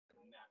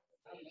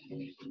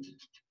We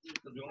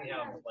only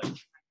have like.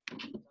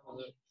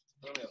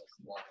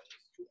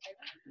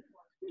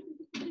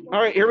 All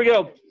right, here we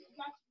go.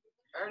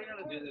 I already know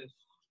to do this.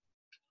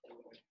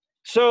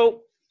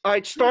 So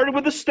I started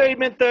with the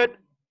statement that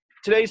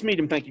today's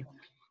medium, thank you,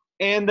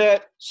 and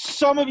that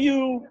some of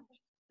you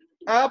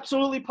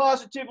absolutely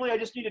positively, I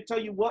just need to tell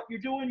you what you're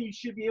doing. You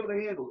should be able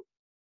to handle it.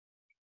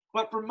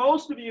 But for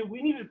most of you,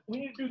 we need to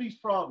do these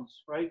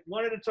problems, right,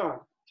 one at a time.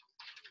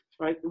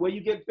 Right, the way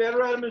you get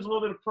better at them is a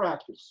little bit of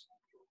practice.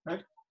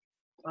 Right.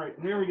 All right,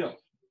 here we go.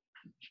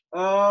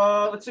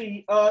 Let's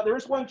see. There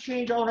is one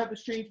change. I'll have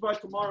this changed by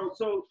tomorrow.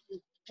 So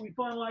we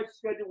finalized the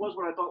schedule. Was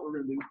what I thought we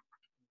were going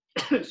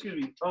to do.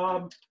 Excuse me.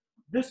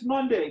 This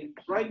Monday,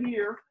 right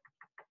here,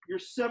 your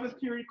 7th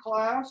period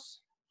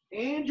class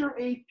and your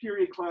 8th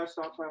period class.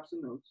 Stop class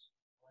and notes.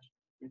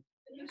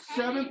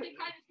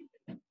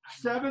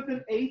 7th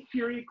and 8th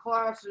period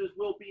classes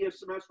will be a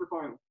semester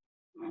final.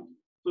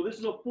 So this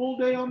is a full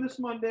day on this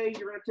Monday.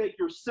 You're going to take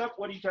your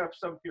what do you have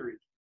 7th period?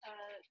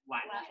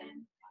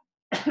 Latin.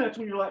 That's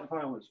when your Latin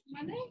final is.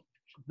 Monday?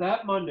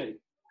 That Monday.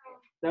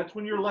 That's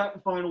when your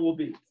Latin final will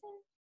be.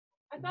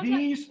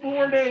 These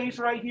 4 days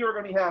right here are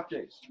going to be half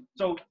days.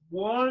 So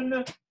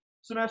one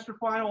semester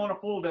final on a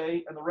full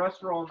day, and the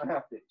rest are on the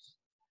half days.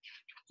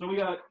 So we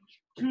got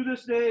 2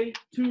 this day,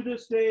 2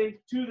 this day,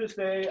 2 this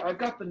day. I've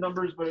got the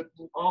numbers, but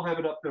I'll have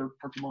it up there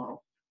for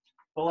tomorrow.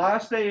 The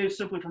last day is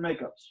simply for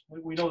makeups.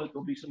 We know that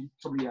there'll be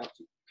somebody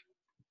absent.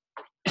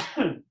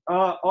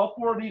 All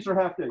 4 of these are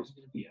half days.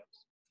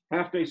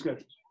 Half day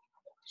schedules.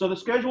 So the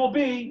schedule will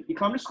be, you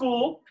come to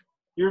school,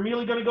 you're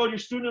immediately going to go to your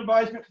student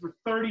advisement for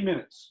 30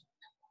 minutes.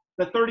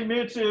 The 30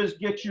 minutes is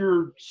get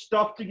your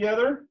stuff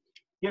together,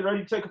 get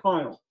ready to take a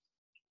final.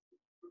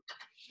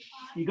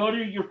 You go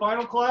to your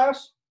final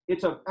class,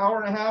 it's an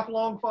hour-and-a-half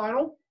long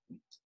final,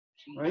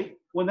 right?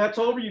 When that's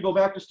over, you go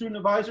back to student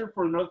advisor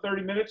for another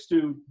 30 minutes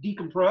to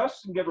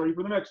decompress and get ready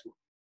for the next one.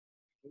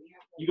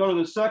 You go to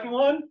the second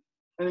one,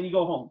 and then you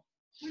go home.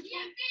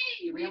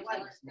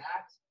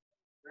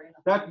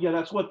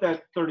 That's what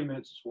that 30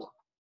 minutes is for.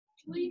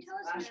 Will you tell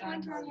us which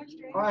ones are next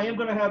grade? I am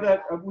going to have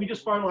that. We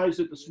just finalized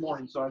it this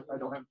morning, so I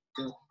don't have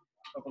to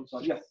up on the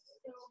side. Yeah.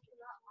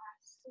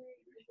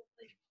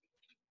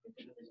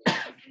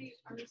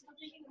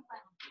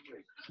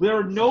 There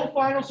are no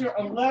finals here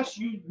unless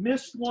you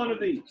missed one of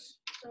these.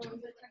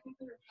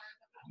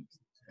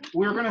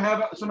 We're going to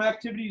have some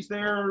activities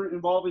there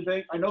involving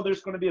things. I know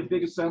there's going to be a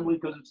big assembly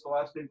because it's the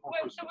last day before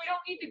Christmas. So we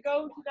don't need to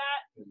go to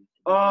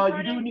that?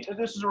 You do need,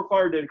 this is a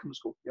required day to come to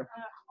school. Yeah.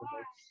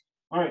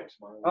 All right.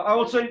 I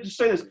will say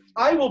this.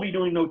 I will be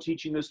doing no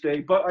teaching this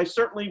day, but I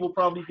certainly will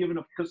probably give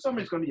enough because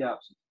somebody's going to be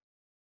absent.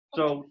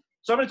 So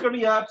somebody's going to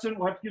be absent.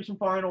 We'll have to give some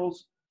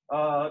finals.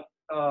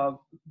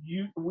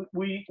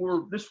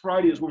 This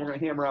Friday is when we're going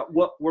to hammer out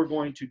what we're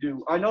going to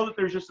do. I know that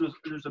there's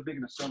a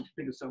big assembly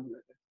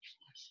right there.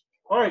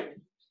 All right.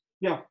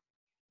 Yeah.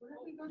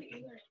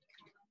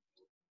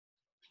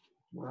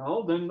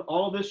 Well, then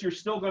all of this, you're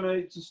still going to,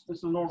 it's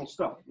the normal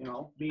stuff, you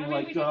know.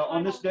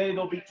 On this day,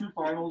 there'll be 2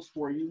 finals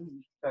for you.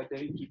 That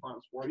day, 2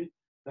 finals for you.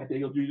 That day,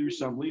 you'll do your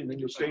assembly, and then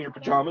you'll stay in your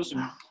pajamas.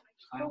 And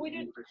But we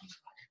didn't.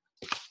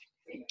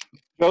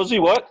 Josie,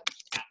 what?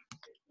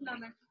 No,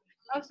 man.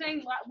 I was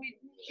saying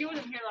she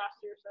wasn't here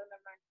last year, so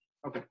never mind.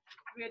 Okay.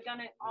 We had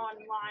done it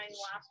online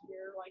last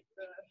year, like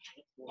the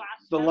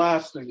last. The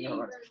last thing.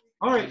 All right.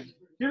 All right.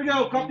 Here we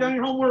go. Copy down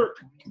your homework.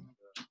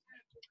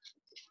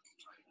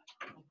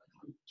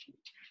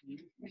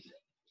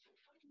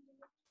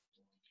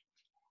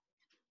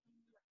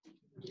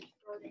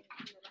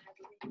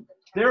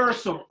 There are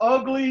some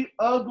ugly,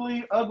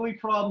 ugly, ugly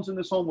problems in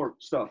this homework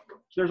stuff.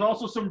 There's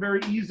also some very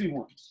easy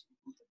ones.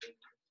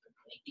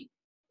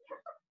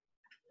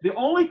 The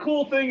only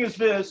cool thing is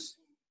this: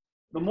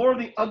 the more of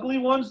the ugly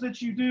ones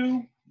that you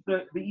do,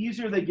 the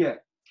easier they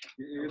get.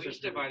 You're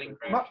just dividing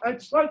crap.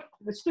 It's like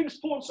this thing's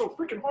pulling so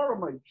freaking hard on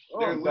my.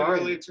 They're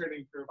literally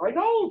turning through. I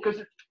know, because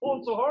it's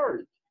pulling so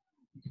hard.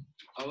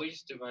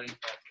 Always dividing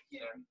crap.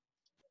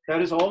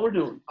 That is all we're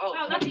doing.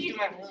 Oh, that's do easy.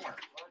 my homework.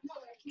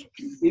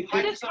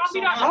 I just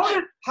copied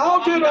out.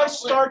 How did I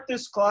start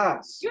this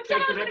class? You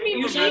said it was going to be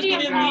You said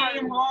medium hard.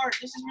 hard.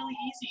 This is really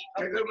easy.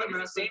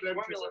 The same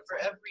formula for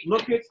every.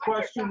 Look at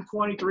question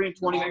 23 and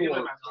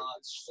 24.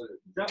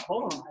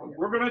 Hold on.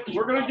 We're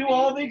gonna do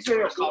all the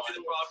examples. All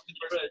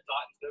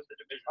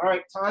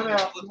right, time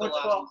out.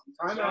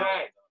 Time out.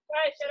 Alright,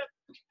 shut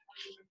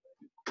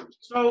up.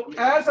 So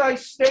as I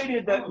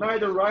stated that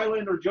neither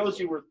Ryland or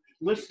Josie were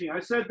listening, I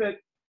said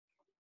that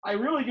I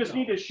really just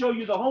need to show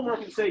you the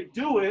homework and say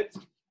do it,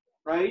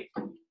 right?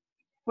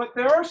 But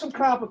there are some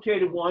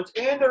complicated ones,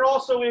 and there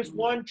also is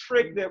one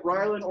trick that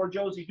Ryland or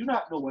Josie do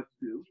not know what to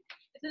do.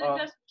 Isn't it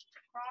just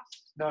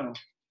cross? No.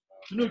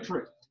 It's a new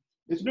trick.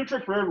 It's a new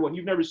trick for everyone.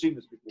 You've never seen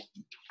this before.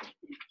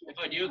 If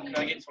I do, can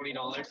I get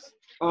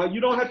 $20?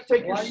 You don't have to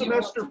take your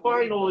semester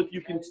final if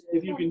you can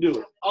do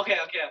it. Okay. I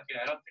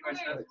don't think I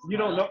should. You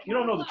don't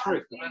know the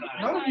trick.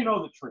 None of you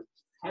know the trick.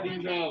 How do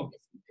you know?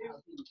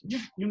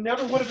 You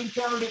never would have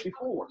encountered it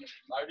before.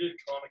 I did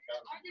Khan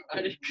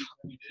account.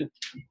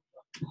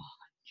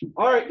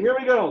 All right, here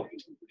we go.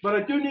 But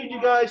I do need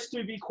you guys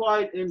to be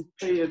quiet and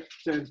pay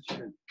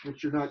attention,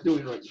 which you're not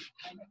doing right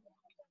now.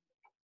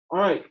 All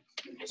right.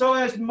 So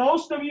as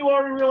most of you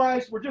already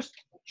realized, we're just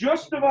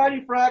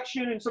dividing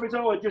fraction, and somebody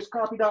said, oh, I just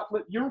copied out.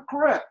 But you're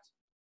correct.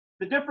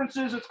 The difference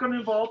is it's going to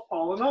involve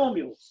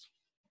polynomials,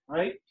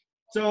 right?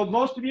 So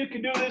most of you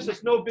can do this.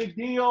 It's no big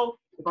deal.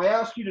 If I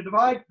ask you to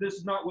divide, this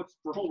is not what's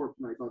for homework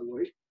tonight, by the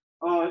way.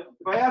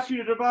 If I ask you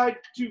to divide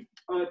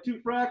two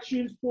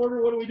fractions,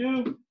 Porter, what do we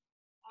do?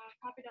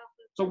 Copy down.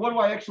 So what do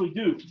I actually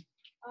do?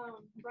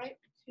 Write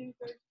 2/3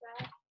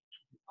 back.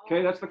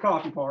 Okay, that's the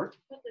copy part.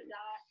 Put the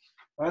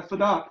dot. That's the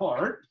dot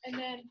part. And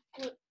then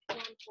flip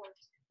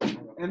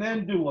 1/4. And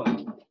then do what? Do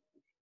the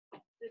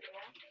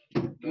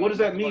left. What does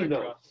that mean,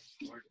 though?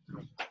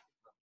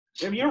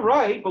 I mean, you're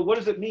right, but what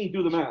does it mean?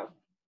 Do the math.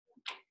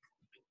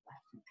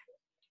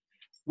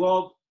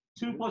 Well,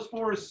 2 plus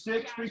 4 is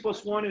 6. 3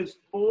 plus 1 is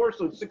 4,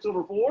 so it's 6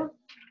 over 4.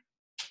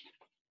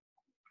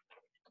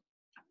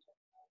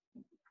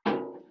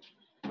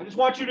 I just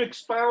want you to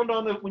expound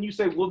on the, when you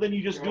say, well, then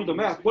you just do the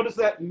math. What does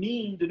that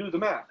mean to do the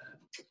math?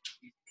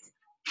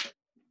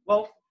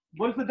 Well,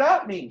 what does the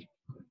dot mean?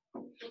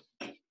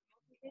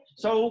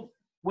 So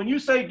when you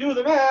say do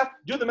the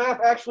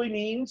math actually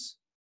means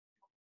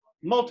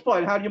multiply.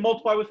 And how do you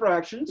multiply with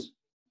fractions?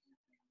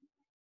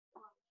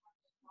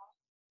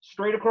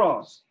 Straight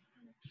across.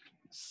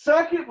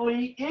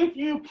 Secondly, if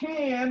you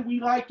can, we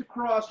like to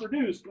cross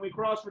reduce. Can we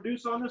cross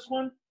reduce on this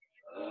one?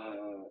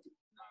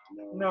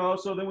 No,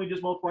 so then we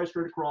just multiply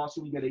straight across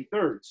and we get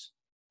 8/3.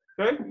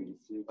 Okay?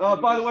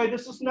 By the way,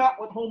 this is not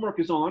what homework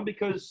is on,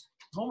 because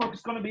homework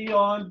is going to be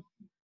on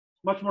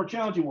much more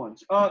challenging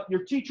ones.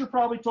 Your teacher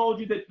probably told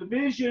you that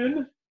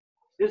division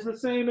is the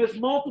same as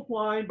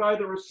multiplying by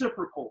the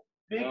reciprocal.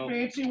 Big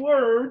fancy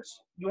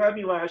words. You had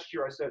me last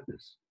year, I said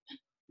this.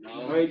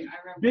 No. Right?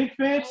 Big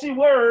fancy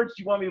words.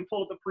 You want me to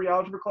pull up the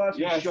pre-algebra class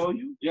and show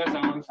you? Yes,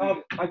 I want to see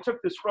it. I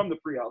took this from the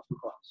pre-algebra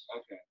class.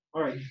 Okay.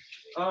 All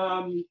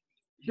right.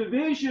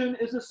 Division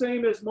is the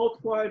same as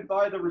multiplied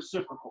by the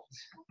reciprocal.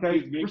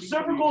 Okay.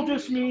 Reciprocal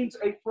just means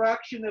a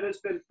fraction that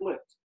has been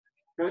flipped.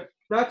 Okay.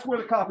 That's where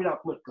the copied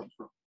out flip comes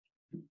from.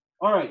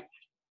 All right.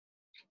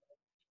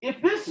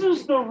 If this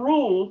is the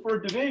rule for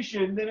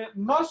division, then it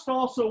must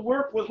also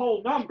work with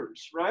whole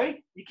numbers,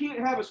 right? You can't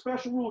have a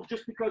special rule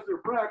just because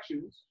they're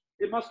fractions.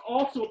 It must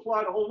also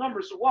apply to whole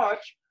numbers. So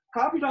watch.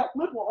 Copy dot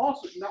flip will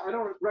also, now I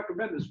don't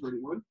recommend this for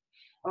anyone.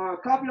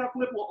 Copy dot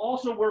flip will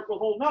also work with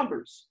whole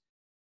numbers.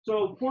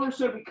 So Porter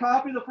said we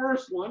copy the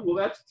first one. Well,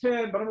 that's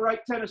 10, but I'm going to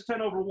write 10 as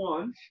 10 over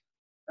 1.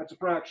 That's a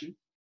fraction.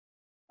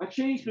 I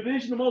change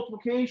division to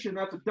multiplication.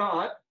 That's a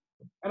dot.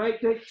 And I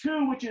take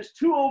 2, which is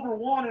 2 over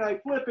 1, and I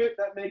flip it.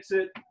 That makes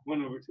it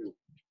 1 over 2.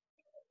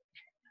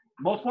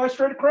 Multiply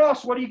straight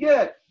across. What do you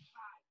get?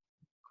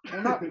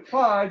 Well, not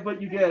 5,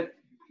 but you get,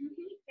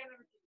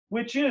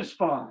 which is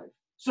 5.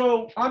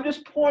 So I'm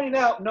just pointing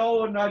out,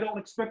 no, and I don't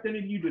expect any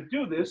of you to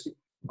do this.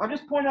 I'm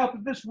just pointing out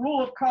that this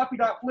rule of copy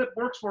dot flip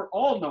works for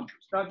all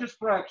numbers, not just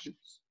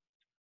fractions.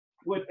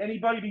 Would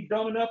anybody be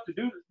dumb enough to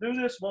do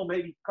this? Well,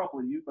 maybe a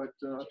couple of you, but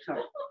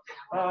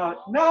no.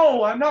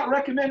 No, I'm not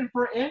recommending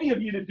for any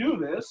of you to do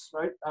this,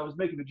 right? I was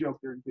making a joke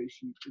there in case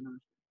you didn't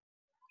understand.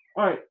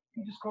 All right,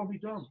 you just called me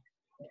dumb.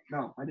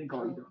 No, I didn't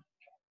call you dumb.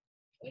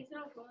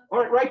 All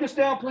right, write this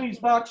down, please.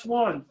 Box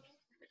 1.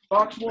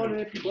 Box 1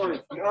 and if you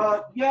blank.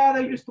 Yeah,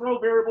 they just throw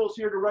variables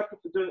here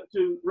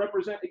to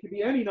represent. It can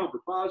be any number,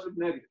 positive,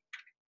 negative.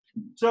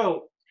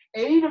 So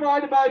A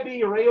divided by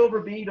B, or A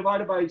over B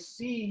divided by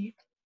C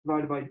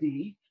divided by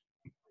D,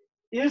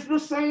 is the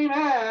same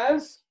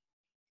as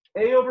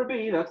A over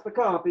B, that's the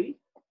copy,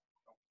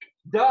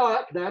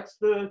 dot, that's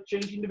the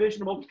changing division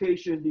to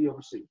multiplication, D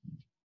over C.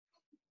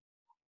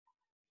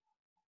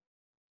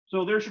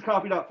 So there's your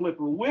copy dot flip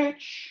rule,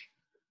 which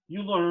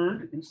you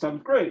learned in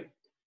 7th grade.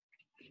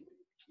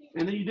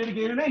 And then you did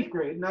again in 8th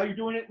grade. Now you're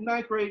doing it in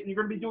 9th grade, and you're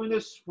going to be doing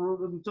this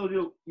until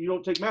you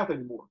don't take math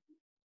anymore.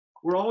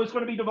 We're always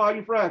going to be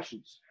dividing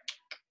fractions.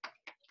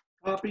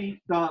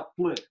 Copy dot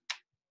flip.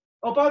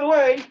 Oh, by the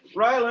way,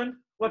 Rylan,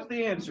 what's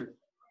the answer?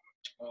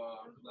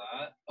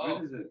 That.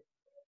 What is it?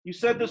 You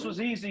said this was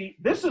easy.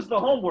 This is the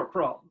homework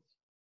problem.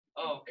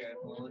 Oh, okay.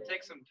 Well, it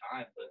takes some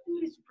time, but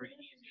it's pretty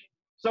easy.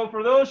 So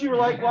for those of you who are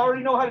like, well, I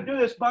already know how to do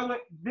this, by the way,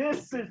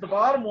 this is the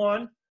bottom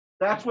one.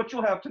 That's what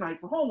you'll have tonight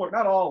for homework.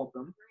 Not all of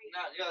them.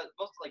 Yeah,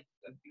 most like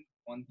I think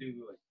 1 through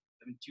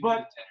 2 But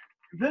to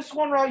 10. this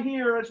one right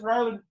here, as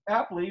Rylan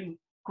aptly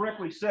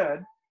correctly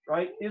said,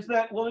 right, is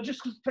that, well, it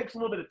just takes a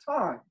little bit of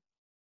time.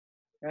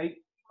 Okay.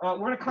 We're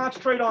going to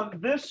concentrate on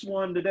this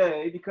one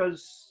today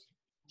because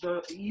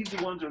the easy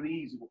ones are the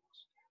easy ones.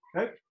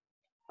 Okay.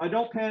 I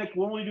don't panic.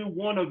 We'll only do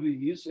one of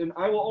these, and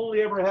I will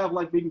only ever have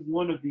like maybe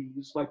one of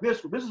these, like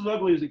this one. This is as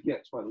ugly as it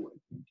gets, by the way.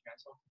 I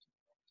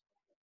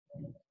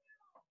can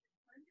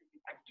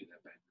do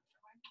that back.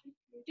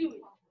 Do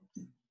it.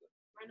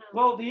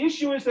 Well, the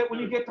issue is that when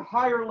you get to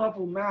higher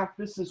level math,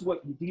 this is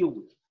what you deal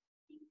with.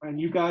 And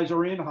you guys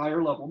are in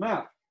higher level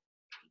math.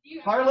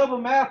 Higher level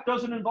math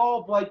doesn't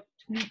involve like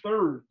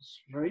 2/3,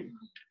 right?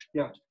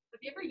 Yeah.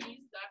 Have you ever used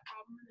that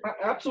problem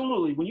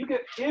Absolutely. When you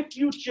get, if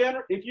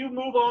you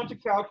move on to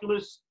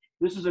calculus,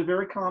 this is a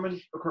very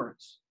common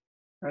occurrence.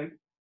 Okay,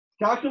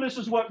 calculus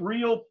is what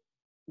real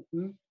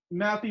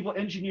math people,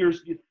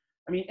 engineers.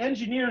 I mean,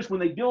 engineers, when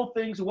they build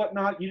things and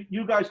whatnot,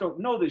 you guys don't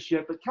know this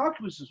yet, but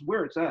calculus is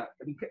where it's at.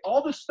 I mean,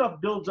 all this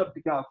stuff builds up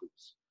to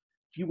calculus.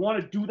 If you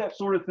want to do that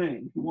sort of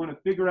thing, if you want to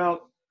figure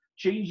out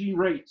changing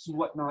rates and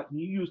whatnot, and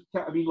you use,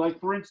 I mean, like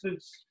for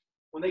instance,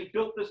 when they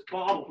built this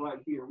bottle right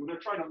here, when they're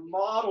trying to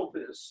model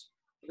this,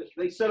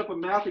 they set up a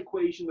math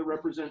equation that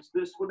represents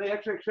this. When they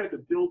actually had to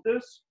build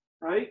this,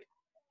 right?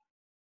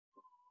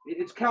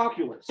 It's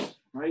calculus,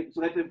 right?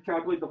 So they have to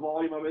calculate the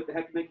volume of it. They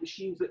have to make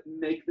machines that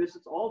make this.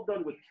 It's all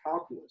done with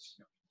calculus.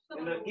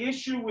 And the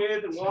issue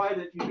with and why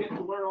that you get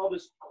to learn all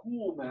this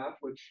cool math,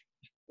 which,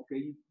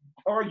 okay,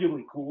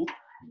 arguably cool,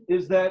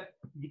 is that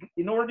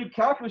in order to do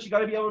calculus, you got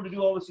to be able to do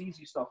all this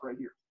easy stuff right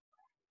here.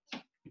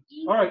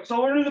 All right, so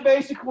we're going to do the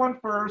basic one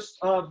first.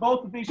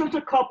 Both of these, there's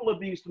a couple of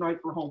these tonight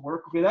for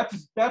homework. Okay,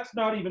 that's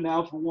not even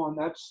Algebra 1.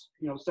 That's,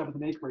 7th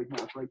and 8th grade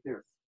math right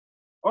there.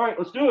 All right,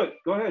 let's do it.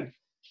 Go ahead.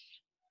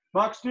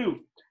 Box 2.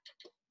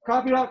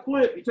 Copy dot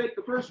flip. You take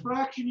the first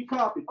fraction, you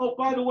copy. Oh,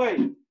 by the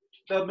way,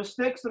 the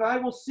mistakes that I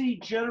will see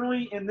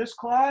generally in this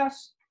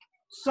class,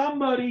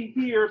 somebody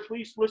here,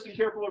 please listen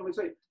carefully when I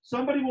say,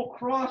 somebody will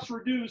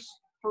cross-reduce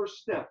first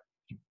step.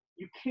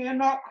 You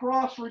cannot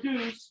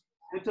cross-reduce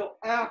until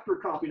after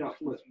copy dot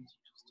flip.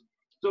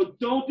 So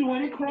don't do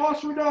any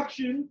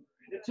cross-reduction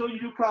until you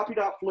do copy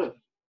dot flip.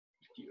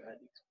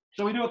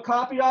 So we do a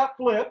copy dot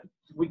flip.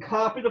 We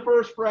copy the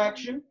first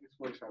fraction,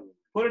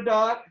 put a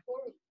dot.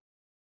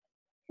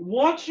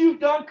 Once you've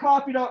done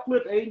copy dot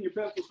flip, Aiden, your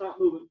pencil's not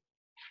moving.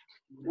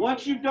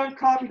 Once you've done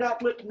copy dot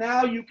flip,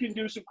 now you can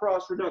do some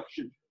cross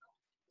reduction.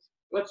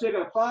 Let's say I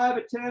got a 5,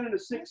 a 10, and a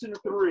 6, and a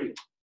 3.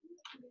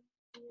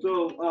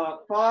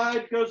 So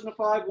 5 goes into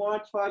 5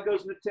 once, 5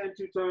 goes into 10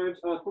 2 times,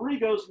 3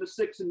 goes into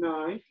 6 and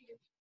 9.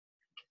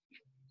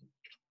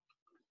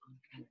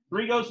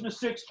 3 goes into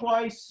 6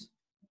 twice,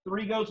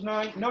 3 goes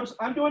 9. Notice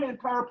I'm doing it in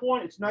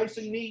PowerPoint. It's nice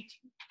and neat.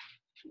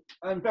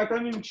 In fact,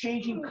 I'm even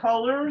changing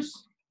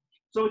colors.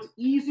 So it's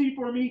easy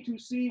for me to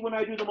see when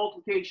I do the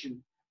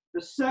multiplication.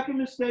 The second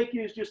mistake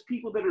is just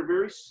people that are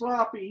very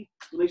sloppy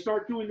when they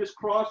start doing this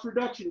cross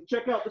reduction.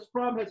 Check out, this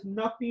problem has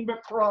nothing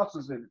but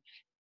crosses in it.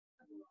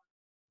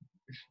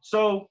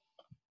 So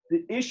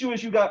the issue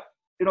is you got,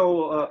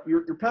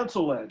 your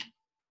pencil lead.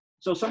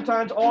 So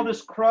sometimes all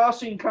this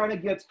crossing kind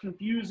of gets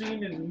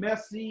confusing and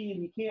messy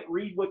and you can't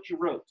read what you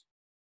wrote.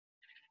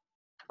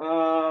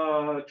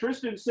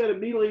 Tristan said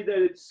immediately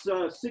that it's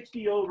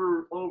 60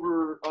 over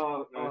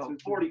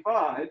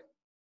 45,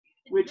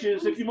 which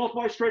is if you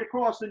multiply straight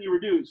across, then you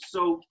reduce.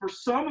 So for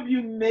some of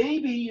you,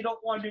 maybe you don't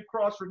want to do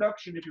cross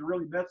reduction if you're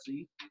really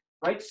messy,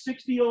 right?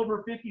 60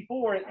 over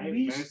 54 at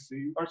least,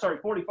 or sorry,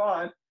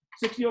 45.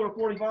 60 over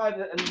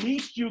 45, at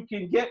least you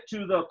can get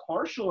to the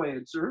partial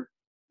answer.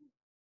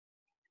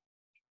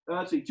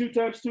 Let's see, 2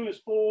 times 2 is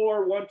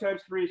 4, 1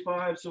 times 3 is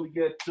 5, so we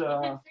get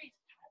 4.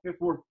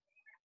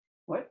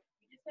 What?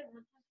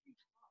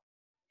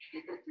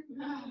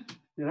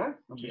 Did I?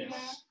 Okay.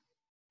 Yes.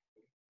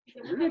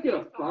 Where did I get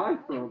a 5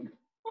 from?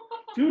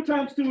 2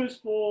 times 2 is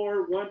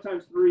 4, 1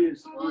 times 3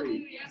 is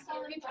 3.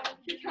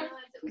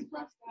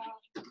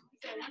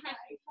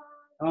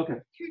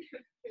 Okay.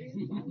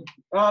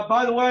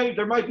 By the way,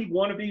 there might be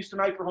one of these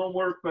tonight for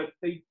homework, but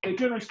they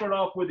generally start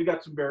off with, you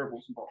got some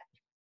variables involved.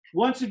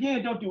 Once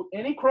again, don't do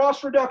any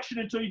cross reduction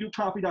until you do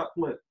copy dot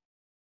flip.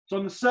 So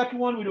in the second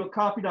one, we do a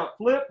copy dot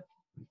flip,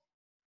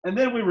 and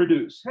then we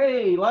reduce.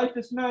 Hey, life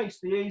is nice.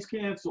 The A's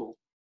cancel.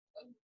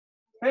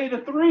 Hey, the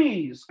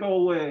 3s go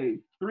away.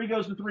 3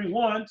 goes to 3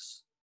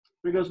 once.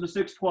 3 goes to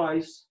 6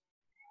 twice.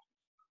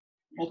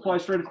 Multiply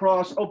straight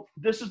across. Oh,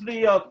 this is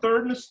the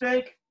third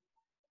mistake.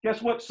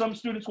 Guess what some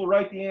students will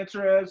write the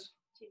answer as?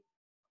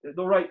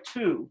 They'll write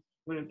 2,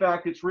 when in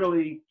fact it's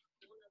really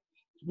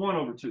 1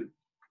 over 2.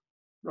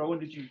 Rowan,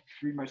 did you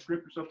read my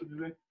script or something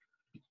today?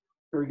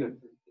 Very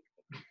good.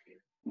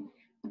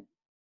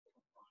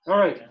 All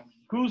right,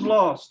 who's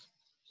lost?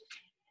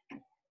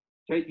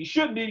 Okay, you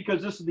shouldn't be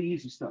because this is the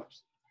easy stuff.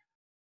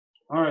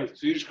 All right.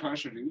 So you just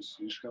cross reduce.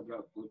 You just cover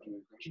up, flip, and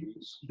then cross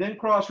reduce. Then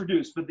cross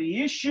reduce. But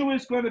the issue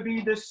is going to be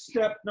this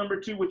step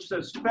number 2, which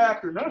says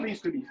factor. None of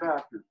these can be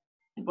factored.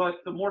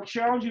 But the more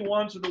challenging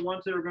ones are the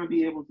ones that are going to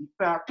be able to be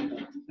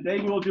factored. Today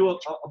we will do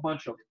a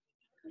bunch of them.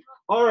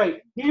 All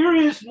right, here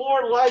is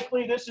more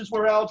likely, this is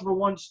where Algebra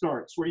 1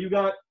 starts, where you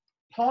got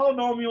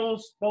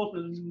polynomials, both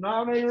in the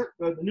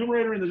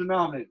numerator and the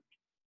denominator.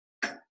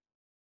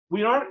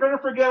 We aren't going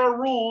to forget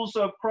our rules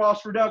of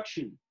cross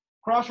reduction.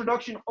 Cross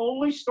reduction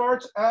only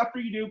starts after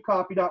you do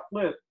copy dot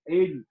flip.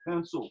 Aiden,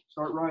 pencil,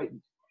 start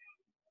writing.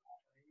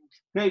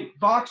 Okay,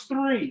 box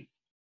 3.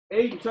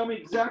 Aiden, tell me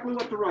exactly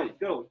what to write.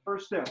 Go,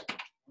 first step.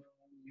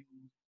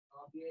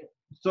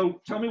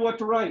 So tell me what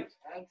to write.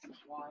 X,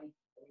 Y,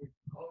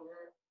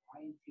 over,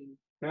 Y, and T.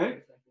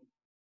 Okay.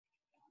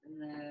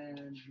 And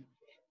then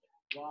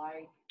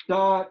Y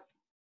Dot.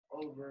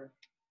 over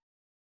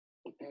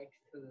X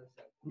to the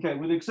second. Okay,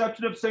 with the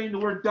exception of saying the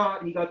word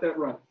dot, he got that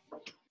right.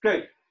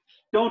 Okay,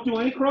 Don't do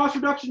any cross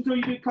reduction until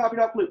you do copy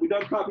dot flip. We've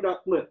done copy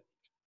dot flip.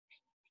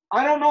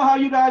 I don't know how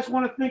you guys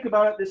want to think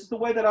about it. This is the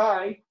way that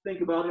I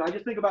think about it. I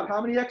just think about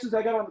how many X's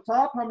I got on the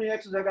top, how many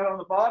X's I got on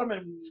the bottom,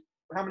 and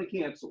how many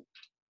cancel.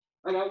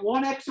 I got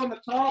 1 X on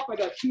the top. I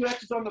got 2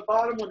 X's on the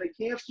bottom. When they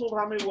canceled,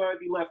 how many would I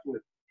be left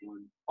with?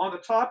 1. On the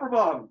top or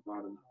bottom?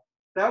 Bottom.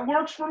 That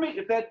works for me.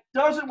 If that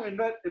doesn't win,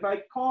 if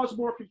I cause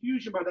more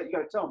confusion by that, you got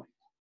to tell me.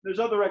 There's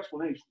other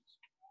explanations.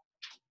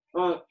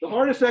 The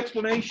hardest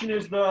explanation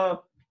is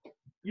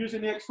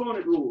using the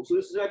exponent rule. So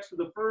this is X to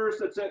the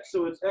first, that's X,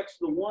 so it's X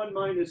to the 1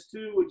 minus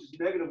 2, which is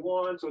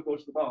 -1, so it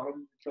goes to the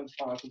bottom, it becomes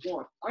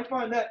 +1. I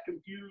find that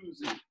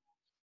confusing.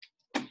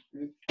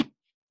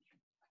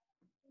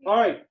 All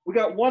right, we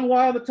got 1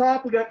 Y on the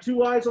top, we got 2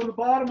 Y's on the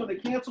bottom. When they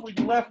cancel, we'd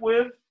be left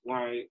with?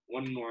 Y,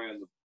 1 Y on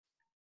the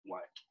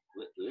Y.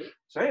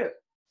 Say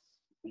it.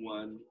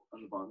 1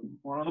 on the bottom.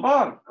 1 on the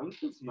bottom. I'm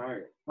so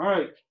smart. All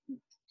right,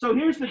 so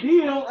here's the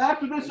deal.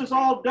 After this is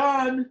all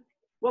done,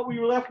 what were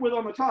you left with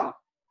on the top?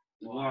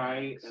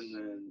 Y, and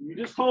then... You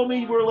just told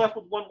me we're left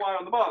with 1 Y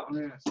on the bottom.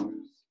 Yeah,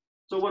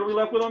 So what are we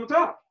left with on the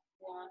top?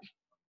 1.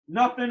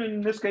 Nothing.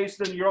 In this case,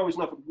 then you're always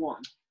left with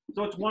 1.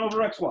 So it's 1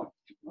 over XY.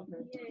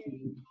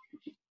 Yay.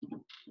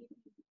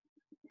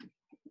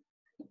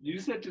 You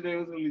said today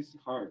was going to be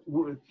hard.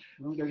 We'll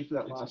get into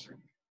that last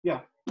one.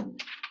 Yeah.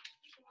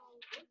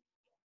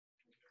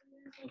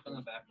 On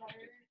the back.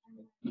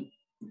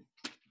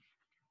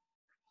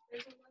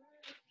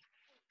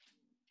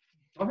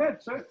 Go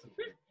ahead, say it.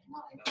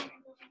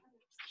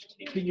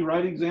 Can you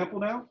write an example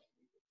now?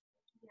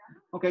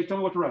 Okay, tell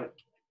me what to write.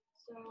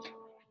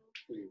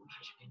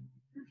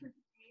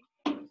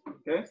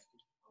 Okay.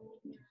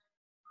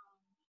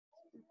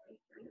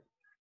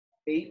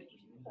 8.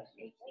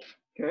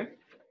 Okay.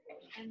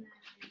 And then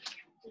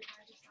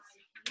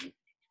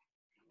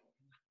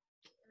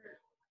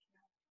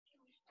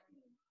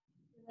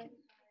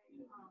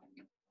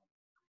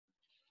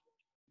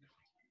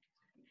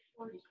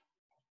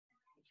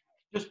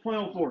Just plain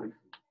old 40.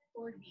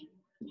 4D.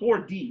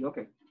 4D,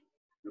 okay.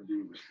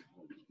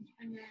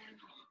 And then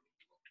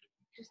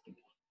just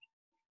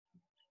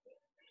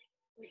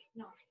wait,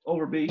 no,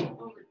 Over B.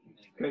 over.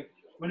 Okay.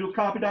 I'm going to do a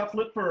copy dot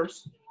flip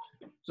first.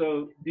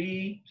 So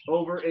D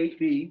over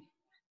 8B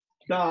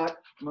dot.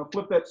 I'm going to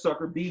flip that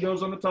sucker. B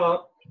goes on the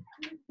top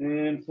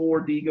and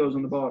 4D goes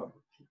on the bottom.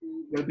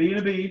 Got a B and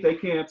a B. They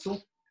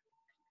cancel.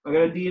 I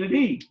got a D and a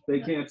D. They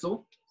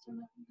cancel. So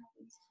nothing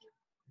happens to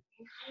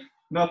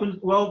Nothing.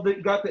 Well, they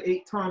got the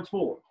 8 times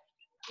 4.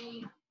 I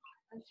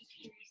was just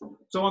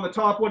curious. So on the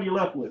top, what are you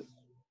left with?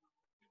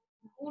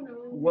 Oh no.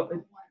 What?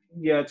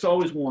 Yeah, it's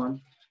always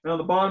 1. And on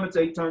the bottom, it's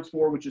 8 times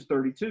 4, which is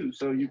 32.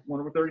 So you 1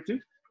 over 32.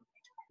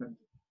 Okay.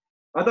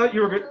 I thought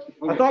you were good.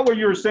 I thought what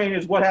you were saying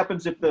is what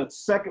happens if the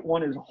second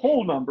one is a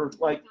whole number.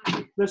 Like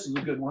this is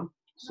a good one.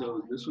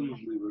 So this one would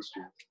leave us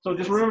here. So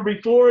just remember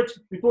before it's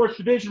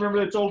division, remember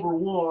that it's over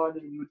 1,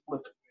 and you would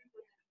flip it.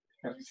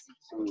 Okay.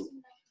 So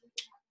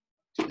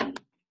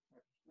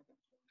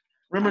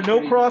Remember,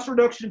 no cross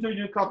reduction until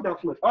you do copy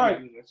dot flip. All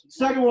right,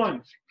 second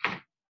one.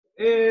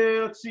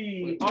 Let's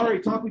see. All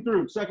right, talk me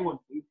through. Second one.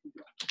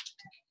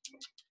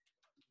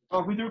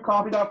 Talk me through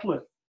copy dot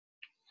flip.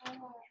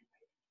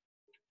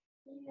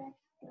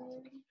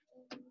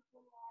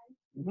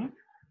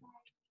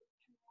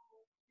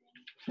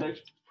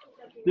 Okay.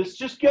 This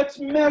just gets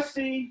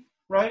messy,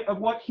 right? Of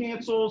what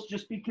cancels,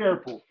 just be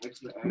careful.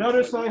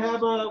 Notice I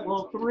have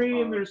a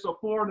 3 and there's a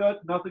 4,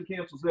 nothing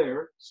cancels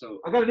there.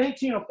 So I got an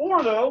 18 and a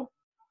 4 though.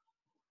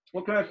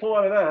 What can I pull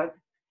out of that?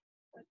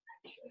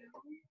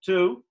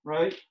 2,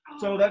 right?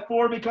 So that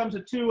 4 becomes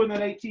a 2 and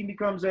then 18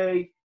 becomes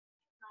a,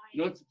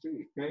 no, it's a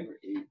 3. Okay.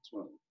 8,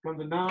 12.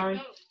 becomes a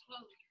 9,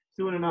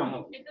 2 and a 9.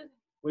 Oh. It doesn't.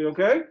 We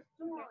okay?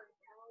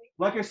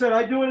 Like I said,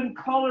 I do it in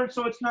color,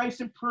 so it's nice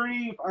and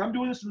pretty. If I'm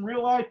doing this in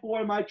real life, boy,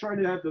 am I trying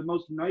to have the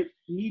most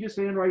neatest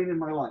handwriting in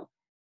my life.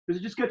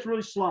 Because it just gets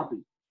really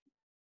sloppy.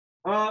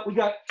 We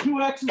got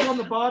 2 X's on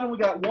the bottom. We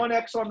got 1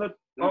 X on the,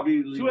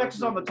 2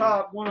 X's on the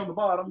top, 1 on the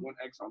bottom. 1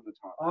 X on the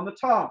top. On the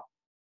top.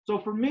 So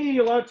for me,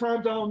 a lot of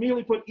times I'll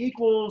immediately put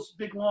equals,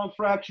 big long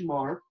fraction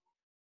mark.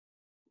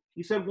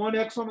 You said 1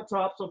 X on the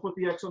top, so I'll put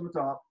the X on the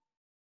top.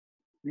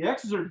 The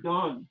X's are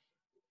done.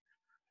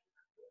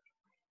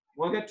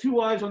 Well, I got 2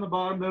 Y's on the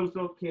bottom. Those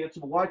don't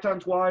cancel. Y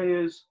times Y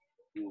is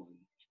 1.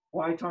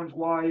 Y times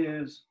Y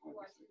is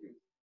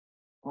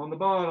on the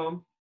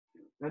bottom.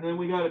 And then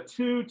we got a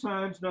 2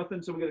 times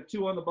nothing. So we got a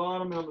 2 on the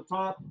bottom and on the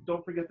top.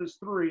 Don't forget this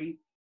 3.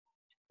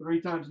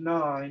 3 times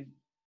 9.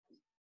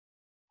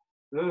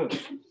 Ugh.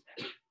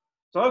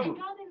 It's ugly,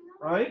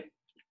 right?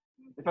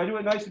 If I do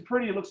it nice and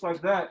pretty, it looks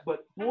like that.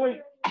 But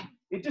boy,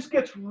 it just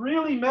gets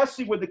really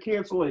messy with the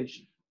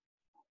cancellation.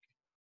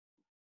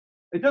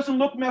 It doesn't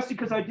look messy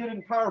because I did it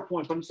in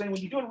PowerPoint, but I'm saying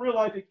when you do it in real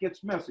life, it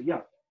gets messy.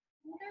 Yeah.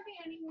 Will there be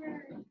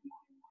anywhere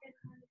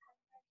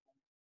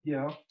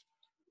Yeah.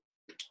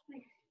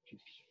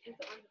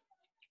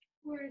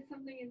 where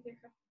something is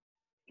different?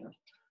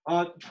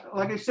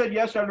 Like I said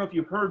yesterday, I don't know if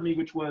you heard me,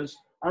 which was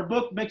our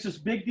book makes this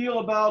big deal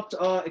about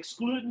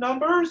excluded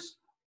numbers,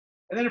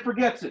 and then it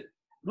forgets it.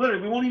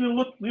 Literally, we won't even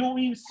look, we won't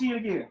even see it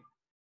again.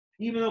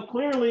 Even though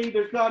clearly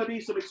there's got to be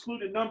some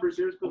excluded numbers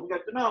here because we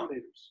got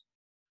denominators.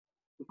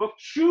 The book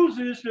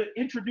chooses to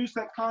introduce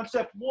that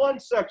concept one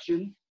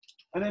section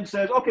and then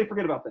says, okay,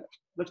 forget about that.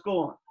 Let's go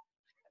on.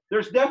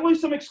 There's definitely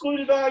some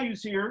excluded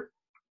values here,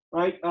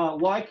 right?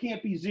 Y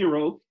can't be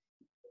 0.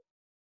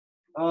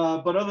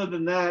 But other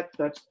than that,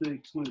 that's the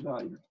excluded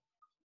value.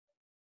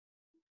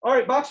 All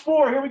right, box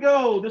 4, here we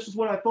go. This is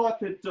what I thought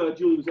that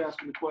Julie was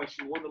asking the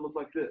question, one that looked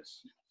like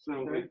this. So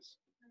Okay.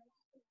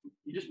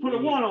 You just put a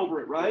 1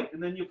 over it, right?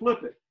 And then you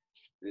flip it.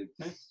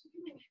 Okay.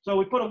 So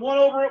we put a 1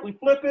 over it, we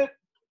flip it,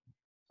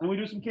 and we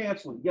do some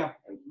canceling. Yeah.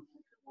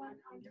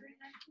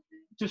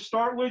 To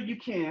start with, you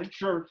can,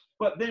 sure.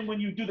 But then when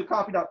you do the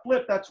copy dot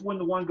flip, that's when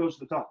the 1 goes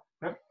to the top.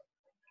 Okay.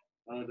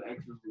 The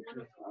X's would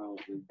cancel out.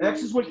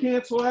 X's would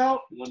cancel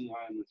out. 1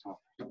 Y on the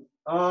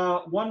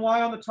top. 1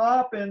 Y on the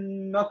top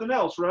and nothing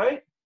else,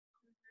 right?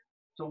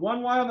 So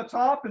 1 Y on the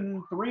top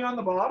and 3 on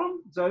the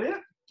bottom. Is that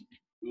it?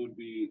 It would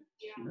be.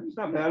 It's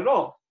not bad at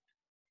all.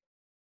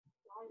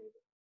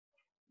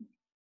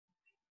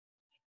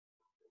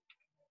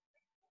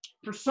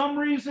 For some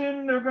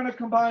reason, they're going to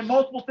combine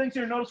multiple things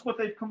here. Notice what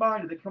they've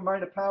combined. They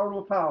combined a power to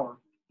a power.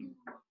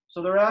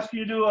 So they're asking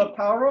you to do a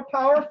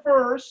power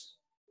first,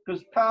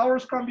 because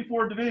powers come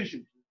before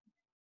division.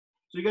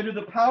 So you got to do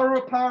the power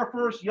of power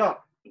first.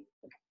 Yup.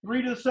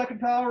 3 to the second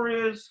power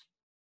is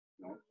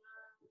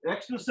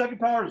x to the second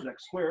power is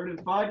x squared, and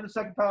 5 to the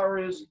second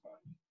power is.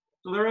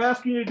 So they're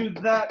asking you to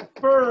do that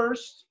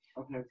first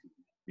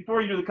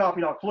before you do the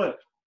copy dot flip.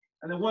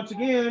 And then once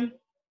again,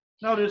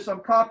 notice I'm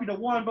copied to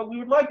 1, but we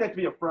would like that to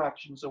be a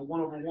fraction, so 1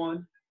 over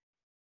 1.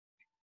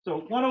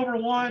 So 1 over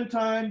 1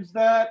 times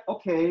that.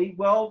 Okay,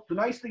 well, the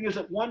nice thing is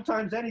that 1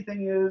 times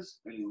anything is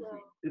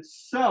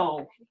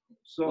itself.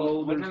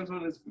 So What times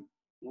when it's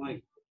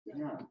like,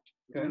 yeah.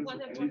 Okay.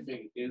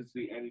 Anything is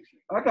the anything.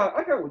 I got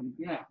what you.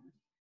 Yeah.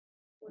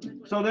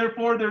 So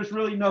therefore, there's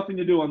really nothing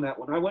to do on that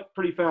one. I went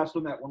pretty fast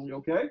on that one. We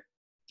okay?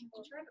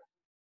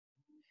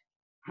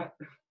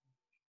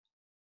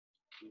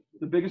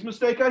 The biggest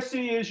mistake I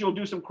see is you'll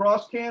do some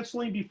cross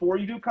canceling before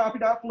you do copy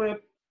dot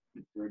flip.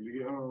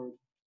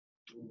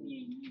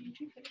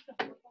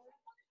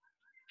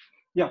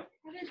 Yeah. Are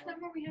there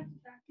some where we have to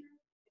factor?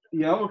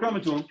 Yeah, we're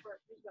coming to them.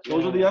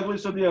 Those are the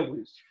ugliest of the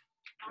ugliest.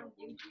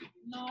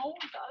 No,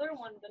 the other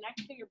one, the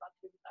next thing you're about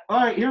to do. All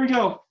right, here we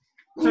go.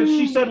 So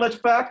she said, let's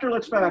factor,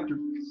 let's factor.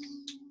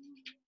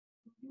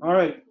 All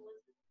right,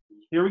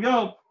 here we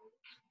go.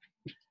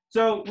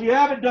 So we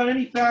haven't done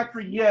any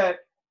factoring yet.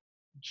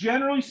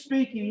 Generally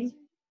speaking,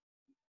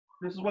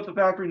 this is what the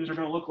factorings are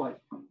going to look like.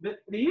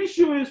 The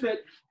issue is that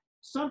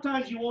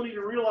sometimes you won't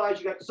even realize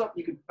you got something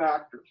you can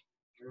factor.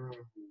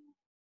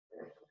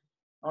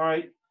 All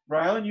right,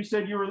 Rylan, you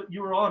said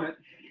you were on it.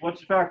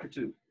 What's it factor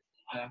to?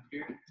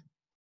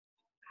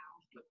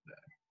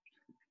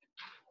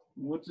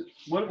 What's it?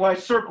 Why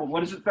circle?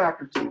 What does it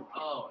factor to?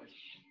 Oh, it's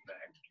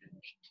back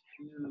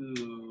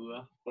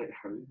to. Wait,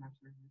 how do you have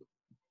to?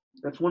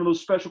 That's one of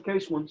those special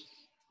case ones.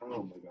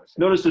 Oh my gosh.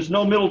 Notice there's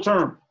no middle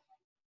term.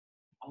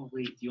 Oh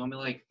wait, do you want me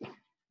to like?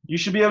 You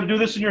should be able to do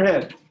this in your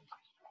head.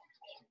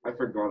 I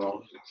forgot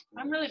all.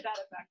 I'm really bad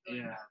at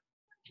factoring. Yeah.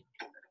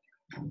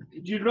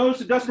 You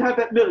notice it doesn't have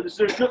that middle.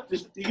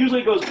 It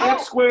usually goes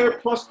x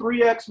squared plus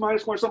 3x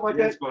minus 1 or something like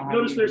Yes, that. but how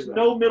Notice do you there's do that?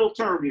 no middle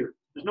term here.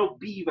 There's no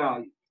b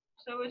value.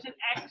 So is it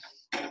x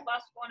plus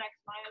 1, x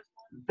minus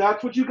 1?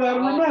 That's what you got to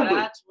Oh, remember.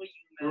 that's what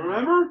you meant.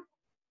 Remember?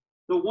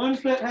 The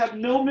ones that have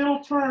no middle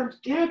terms,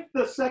 if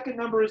the second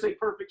number is a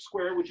perfect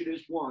square, which it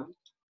is 1,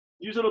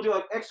 usually it'll be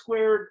like x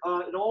squared,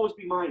 it'll always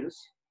be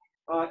minus.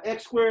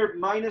 X squared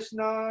minus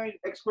 9,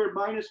 x squared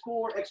minus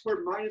 4, x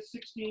squared minus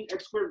 16,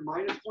 x squared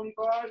minus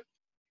 25.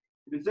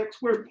 If it's x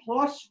squared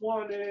plus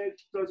 1,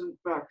 it doesn't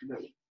factor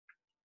that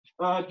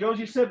way.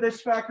 Josie said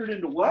this factored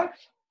into what?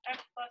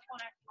 X plus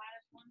 1, x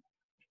minus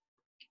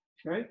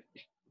 1. Okay.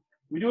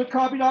 We do a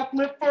copy dot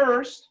flip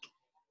first,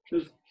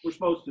 because we're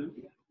supposed to.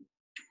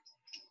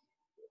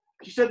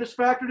 She said this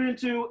factored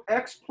into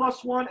x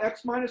plus 1,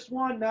 x minus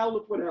 1. Now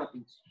look what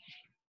happens.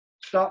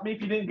 Stop me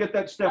if you didn't get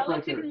that step That right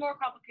looks there. even more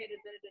complicated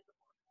than it did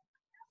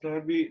before. So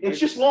that'd be. It's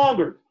just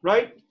longer,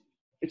 right?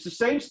 It's the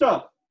same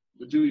stuff.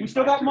 We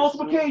still got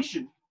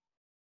multiplication.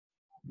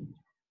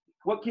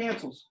 What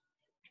cancels?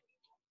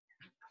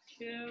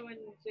 2 and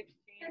 16.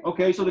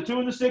 Okay, so the 2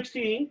 and the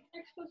 16.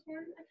 X plus 1,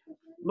 X plus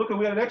 1. Look,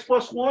 we have an x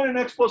plus 1 and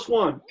x plus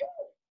 1.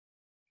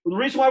 The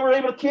reason why we're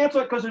able to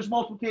cancel it because there's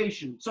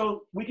multiplication.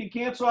 So we can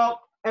cancel out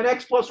an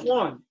x plus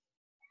 1.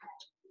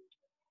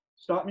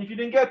 Stop me if you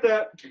didn't get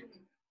that.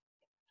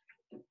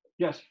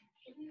 Yes.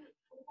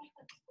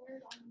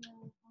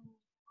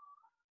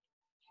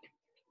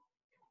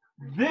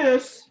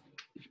 This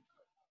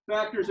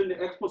factors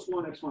into x plus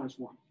 1, x minus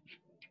 1.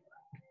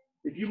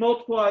 If you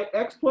multiply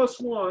x plus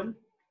 1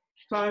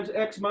 times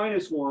x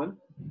minus 1,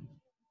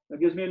 that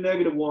gives me a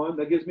negative 1.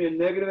 That gives me a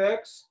negative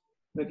x.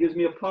 That gives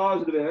me a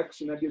positive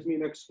x. And that gives me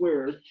an x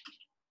squared.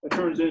 That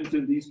turns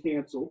into these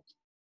cancel.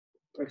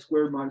 X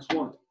squared minus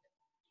 1.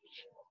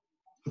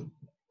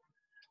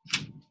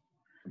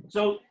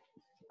 So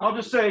I'll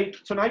just say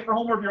tonight for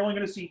homework, you're only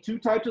going to see two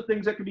types of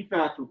things that can be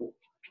factorable.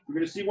 You're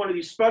going to see one of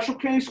these special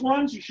case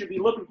ones. You should be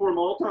looking for them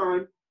all the time.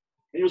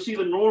 And you'll see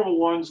the normal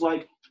ones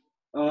like,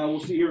 we'll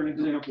see here an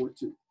example or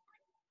two.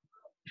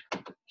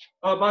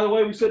 By the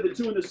way, we said the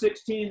 2 and the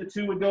 16, the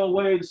 2 would go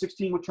away, the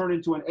 16 would turn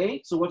into an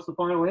 8. So what's the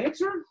final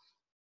answer?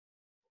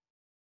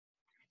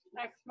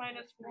 X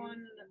minus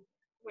 1,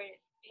 wait,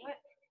 what?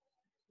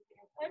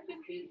 I'm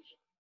confused.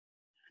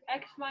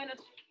 X minus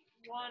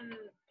 1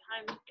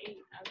 times 8.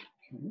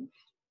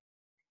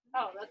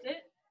 Oh, that's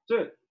it?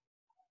 That's it.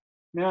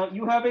 Now,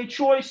 you have a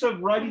choice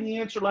of writing the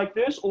answer like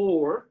this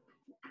or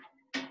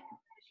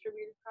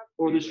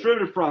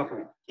distributive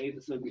property.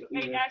 8x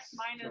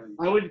minus.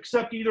 I would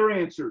accept either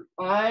answer.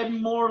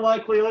 I'm more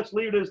likely, let's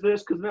leave it as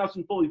this because now it's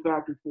in fully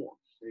factored form.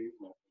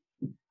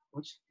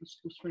 Let's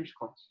finish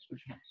class. Let's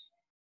finish class.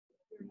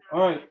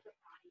 All right.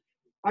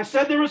 I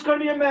said there was going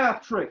to be a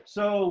math trick.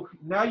 So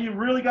now you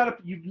really got to,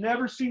 you've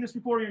never seen this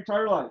before in your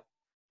entire life.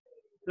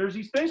 There's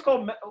these things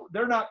called,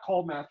 they're not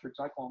called math tricks.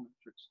 I call them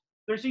math tricks.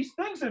 There's these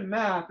things in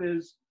math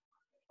is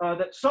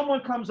that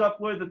someone comes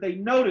up with that they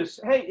notice,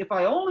 hey, if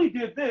I only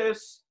did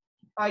this,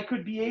 I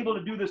could be able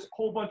to do this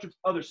whole bunch of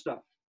other stuff.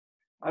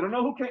 I don't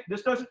know who came,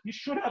 this doesn't, you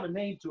should have a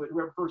name to it,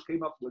 whoever first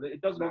came up with it.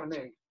 It doesn't have a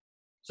name.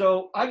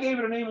 So I gave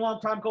it a name a long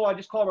time ago. I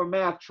just call it a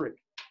math trick.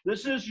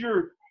 This is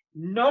your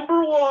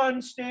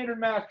 #1 standard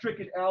math trick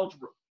in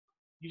algebra.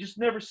 You just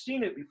never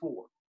seen it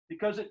before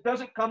because it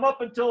doesn't come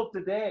up until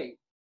today.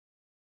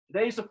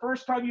 Today's the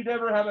first time you'd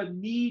ever have a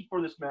need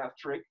for this math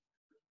trick.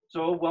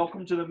 So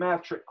welcome to the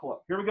math trick club.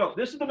 Here we go.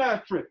 This is the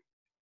math trick.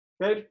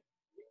 Okay.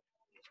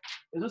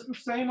 Is this the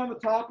same on the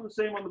top or the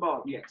same on the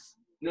bottom? Yes.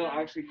 No,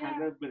 actually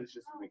kind of, but it's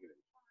just negative.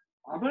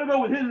 I'm going to go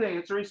with his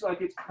answer. He's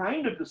like, it's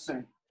kind of the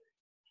same.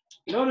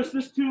 Notice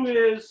this 2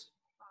 is,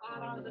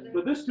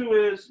 but this 2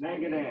 is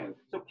Negative.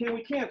 So can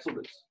we cancel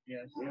this?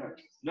 Yes. Yes.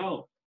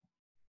 No.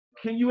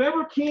 Can you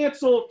ever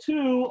cancel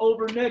 2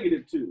 over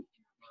 -2?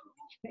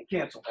 Can't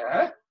cancel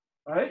that,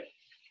 right?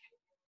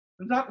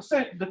 It's not the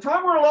same. The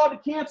time we're allowed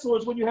to cancel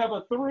is when you have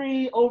a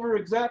 3 over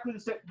exactly the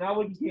same. Now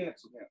we can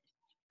cancel that.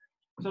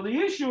 So the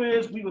issue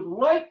is we would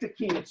like to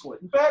cancel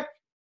it. In fact,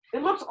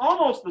 it looks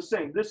almost the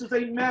same. This is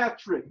a math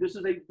trick. This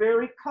is a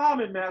very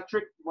common math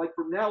trick, like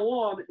from now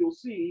on that you'll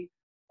see.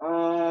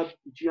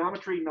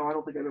 Geometry, no, I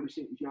don't think I've ever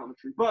seen it in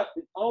geometry. But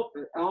in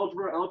algebra,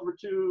 algebra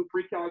 2,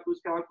 pre-calculus,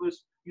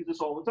 calculus, use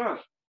this all the time.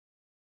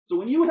 So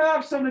when you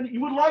have something that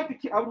you would like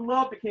to, I would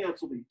love to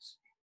cancel these.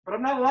 But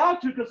I'm not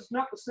allowed to because it's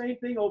not the same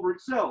thing over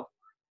itself.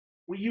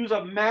 We use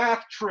a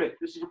math trick.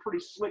 This is a pretty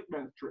slick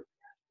math trick.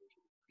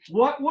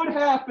 What would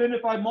happen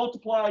if I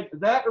multiplied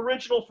that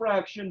original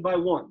fraction by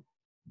 1?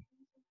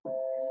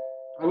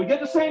 I would get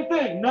the same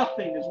thing.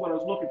 Nothing is what I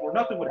was looking for.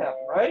 Nothing would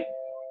happen, right?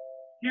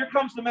 Here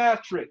comes the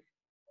math trick.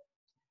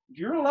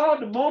 You're allowed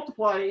to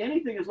multiply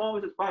anything as long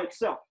as it's by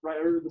itself, right?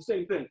 Or the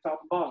same thing, top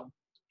and bottom.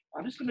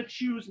 I'm just going to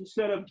choose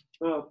instead of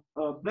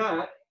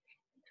that,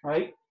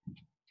 right,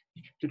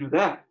 to do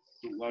that.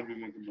 So why do we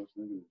make the most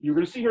negative? You're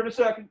going to see here in a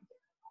second.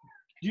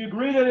 Do you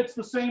agree that it's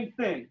the same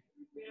thing?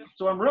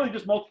 So I'm really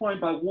just multiplying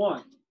by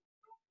 1,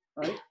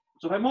 right?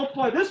 So if I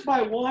multiply this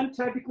by 1,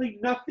 technically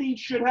nothing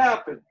should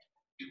happen,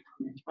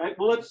 right?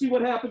 Well, let's see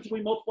what happens when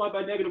we multiply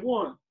by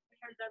 -1.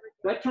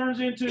 That turns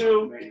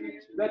into,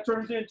 that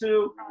turns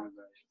into,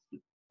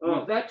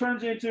 and that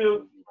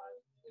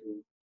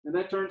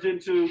turns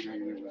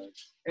into,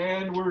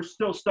 and we're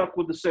still stuck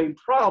with the same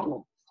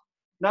problem.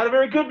 Not a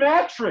very good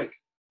math trick.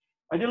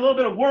 I did a little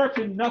bit of work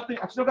and nothing,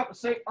 I still got the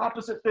same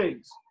opposite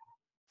things.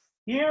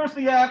 Here's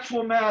the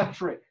actual math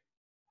trick,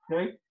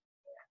 okay?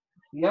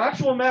 The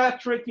actual math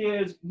trick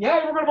is,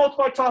 yeah, we're going to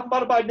multiply top and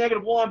bottom by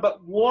 -1,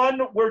 but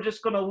 1, we're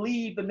just going to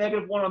leave the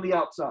 -1 on the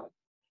outside.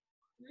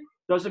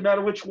 Doesn't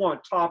matter which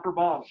one, top or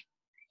bottom.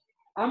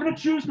 I'm going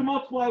to choose to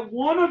multiply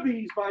one of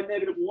these by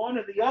 -1,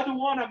 and the other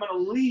one I'm going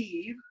to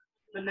leave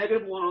the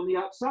 -1 on the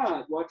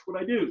outside. Watch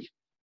what I do.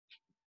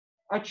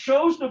 I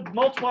chose to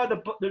multiply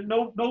there's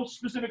no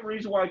specific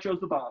reason why I chose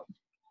the bottom.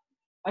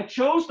 I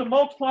chose to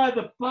multiply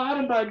the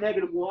bottom by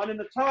 -1 and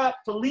the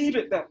top to leave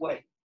it that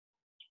way.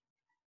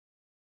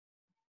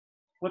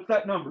 What's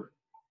that number?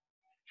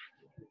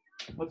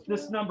 What's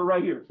this number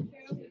right here?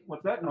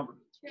 What's that number?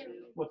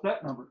 What's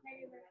that number?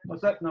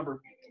 What's that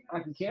number? I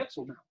can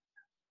cancel now.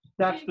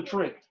 That's the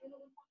trick.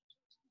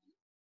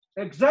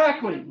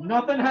 Exactly.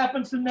 Nothing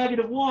happens to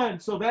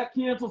 -1. So that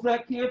cancels,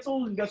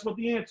 and guess what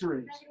the answer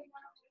is?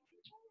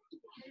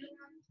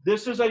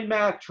 This is a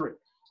math trick.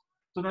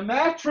 So the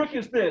math trick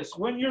is this.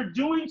 When you're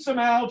doing some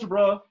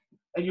algebra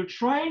and you're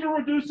trying to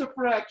reduce a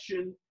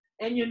fraction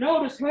and you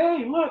notice,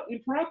 hey, look,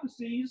 in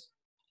parentheses,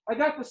 I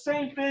got the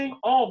same thing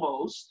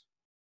almost.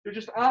 They're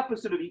just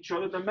opposite of each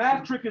other. The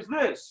math trick is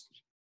this.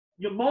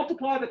 You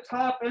multiply the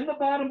top and the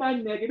bottom by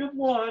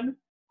 -1,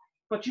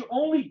 but you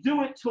only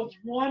do it to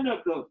one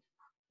of them,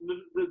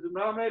 the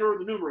denominator or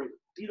the numerator,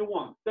 either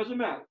one. Doesn't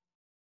matter.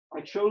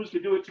 I chose to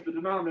do it to the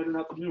denominator,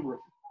 not the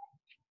numerator.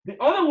 The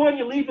other one,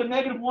 you leave the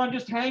 -1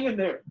 just hanging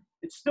there.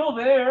 It's still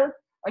there.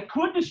 I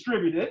could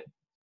distribute it.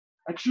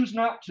 I choose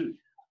not to.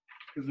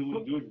 Because it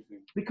wouldn't do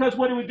anything. Because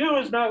what it would do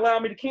is not allow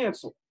me to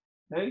cancel.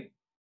 Okay?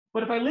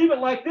 But if I leave it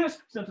like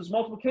this, since it's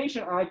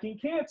multiplication, I can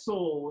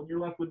cancel, and you're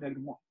left with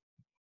 -1.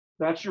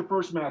 That's your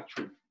first math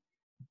trick.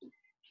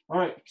 All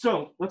right,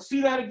 so let's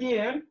see that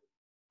again.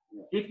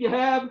 If you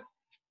have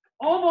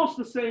almost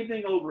the same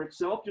thing over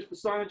itself, just the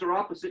signs are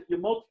opposite, you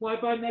multiply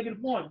by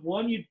 -1.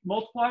 One you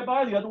multiply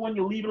by, the other one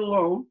you leave it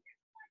alone,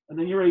 and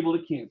then you're able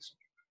to cancel.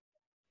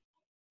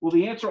 Will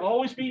the answer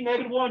always be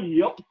 -1?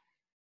 Yep.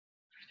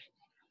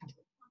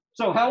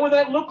 So how would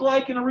that look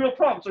like in a real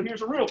problem? So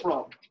here's a real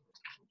problem.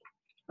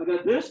 I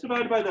got this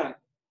divided by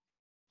that.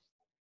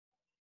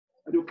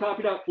 I do a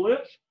copy dot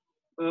flip.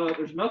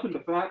 There's nothing to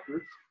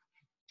factor.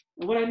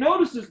 And what I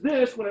notice is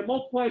this, when I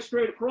multiply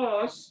straight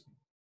across,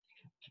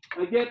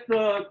 I get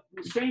the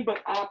same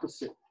but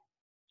opposite.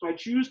 So I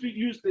choose to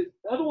use the,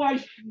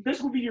 otherwise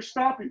this would be your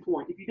stopping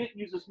point if you didn't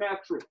use this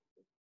math trick.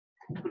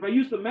 But if I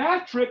use the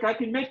math trick, I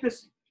can make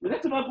this, well,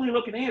 that's an ugly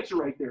looking answer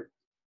right there.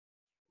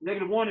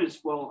 -1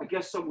 is, well, I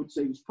guess some would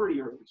say it's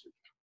prettier answer.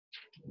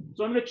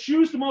 So I'm going to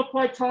choose to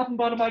multiply top and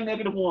bottom by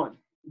 -1.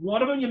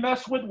 One of them you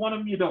mess with, one of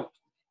them you don't.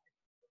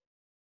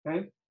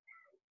 Okay?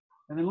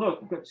 And then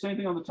look, we've got the same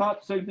thing on the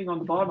top, same thing on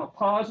the bottom. A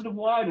positive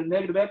y and a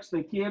negative x,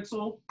 they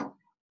cancel.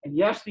 And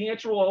yes, the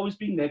answer will always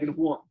be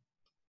 -1.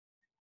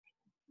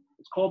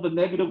 It's called the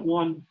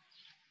 -1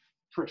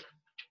 trick.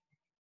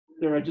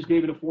 There, I just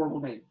gave it a formal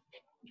name.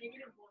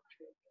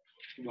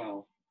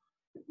 Wow.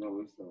 No,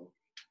 it's so.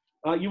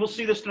 You will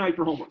see this tonight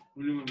for homework.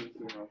 What do you want to say?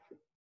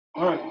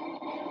 All right.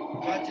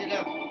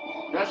 Godzilla.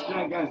 That's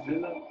not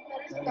Godzilla.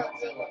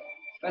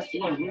 That's the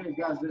one. We're in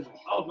Godzilla.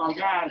 Oh my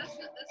God.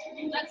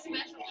 That's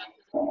special.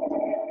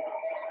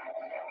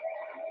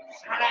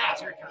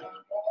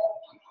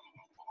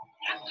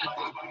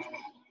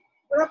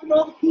 What happened to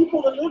all the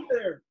people that live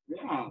there?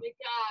 Yeah. Big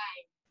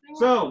guy.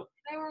 So,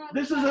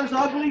 this is as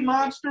ugly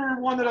monster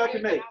one that I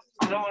can make.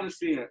 I don't want to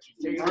see it.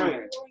 Take it All right.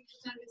 away.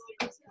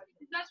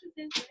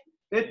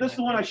 This is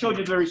the one I showed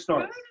you at the very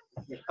start.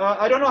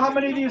 I don't know how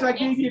many of these I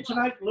gave you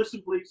tonight.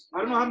 Listen, please. I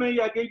don't know how many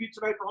I gave you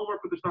tonight for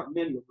homework, but there's not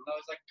many of them. No,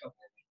 it's like a couple.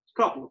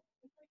 Couple.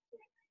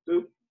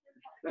 Two.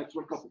 That's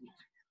what a couple means.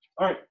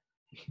 All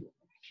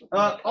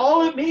right.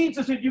 All it means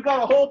is that you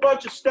got a whole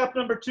bunch of step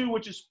number 2,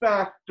 which is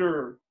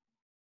factor.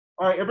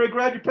 All right, everybody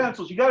grab your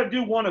pencils. You got to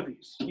do one of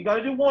these. You got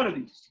to do one of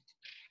these.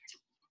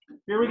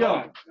 Here we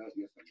go.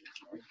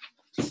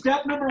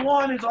 Step number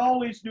 1 is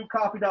always do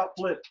copy dot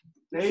flip.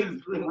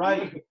 Dave,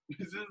 right.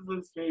 This is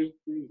the same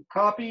thing.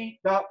 Copy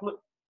dot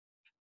flip.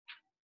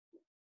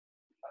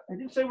 I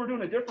didn't say we're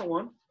doing a different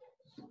one.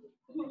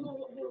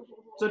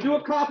 So do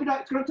a copy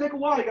dot. It's going to take a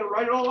while. You got to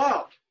write it all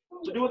out.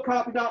 So do a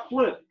copy dot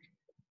flip.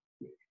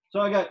 So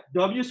I got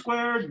w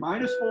squared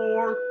minus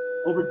 4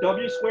 over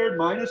w squared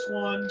minus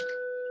 1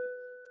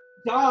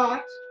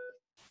 dot.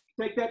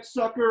 Take that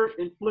sucker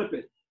and flip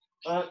it.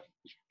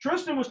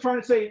 Tristan was trying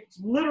to say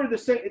it's literally the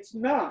same. It's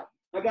not.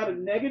 I got a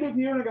negative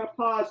here and I got a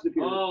positive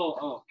here.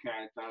 Oh, okay.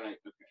 I thought okay. I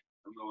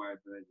don't know why I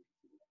did.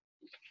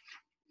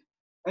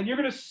 And you're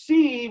going to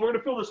see, we're going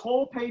to fill this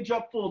whole page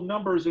up full of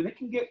numbers, and it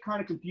can get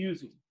kind of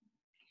confusing.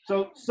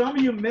 So some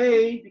of you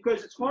may,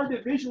 because it's hard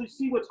to visually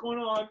see what's going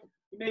on,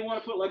 you may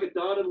want to put like a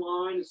dotted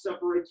line that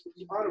separates,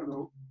 I don't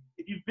know.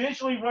 If you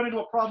visually run into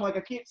a problem, like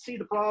I can't see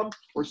the problem,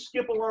 or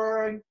skip a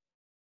line.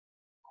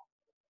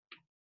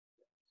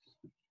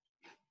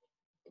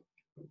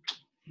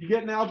 You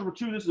get in Algebra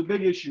 2, this is a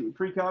big issue. In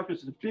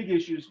pre-calculus is a big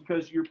issue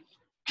because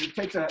it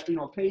takes a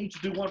page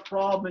to do one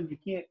problem, and you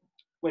can't,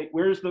 wait,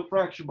 where's the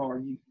fraction bar?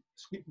 You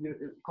skip,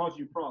 it causes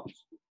you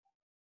problems.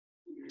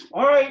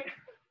 All right.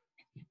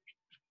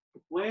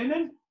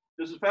 Landon,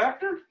 does it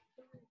factor?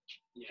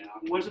 Yeah.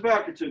 What does it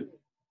factor to?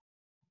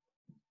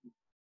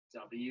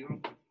 W.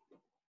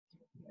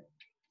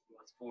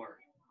 What's 4?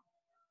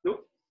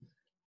 Nope.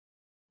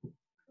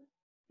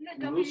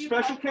 Isn't it Those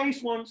special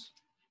case ones.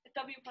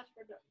 W plus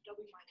 4,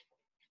 W minus 4.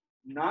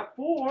 Not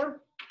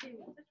 4.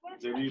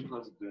 W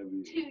plus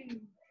W.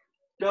 2.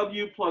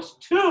 W plus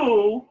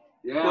 2.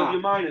 Yeah. W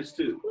minus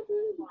 2.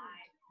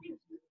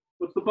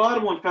 What's the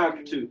bottom one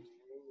factor to?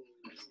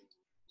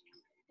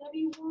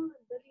 W1,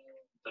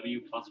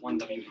 W plus 1,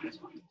 W minus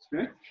 1.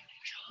 Okay.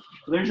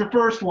 So there's your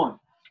first one.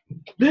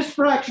 This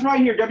fraction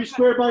right here, W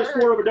squared minus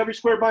 4 over W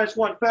squared minus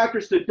 1,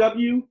 factors to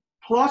W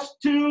plus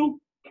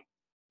 2,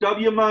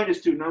 W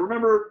minus 2. Now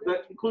remember,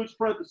 that includes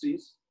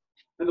parentheses.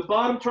 And the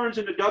bottom turns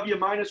into W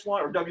minus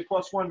 1 or W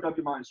plus 1,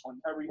 W minus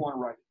 1, however you want to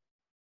write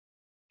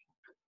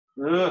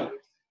it. Ugh.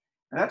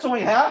 And that's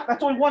only half,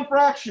 that's only one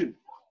fraction.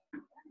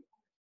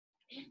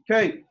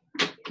 Okay,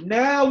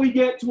 now we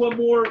get to a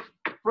more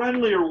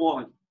friendlier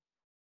one,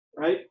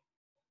 right?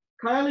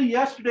 Kylie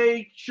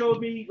yesterday showed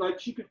me like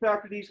she could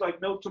factor these like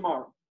no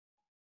tomorrow.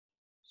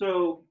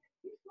 So,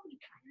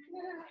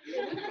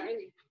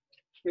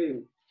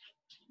 okay.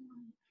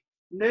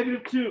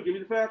 -2, give me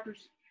the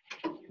factors.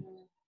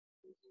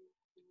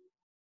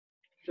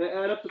 They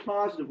add up to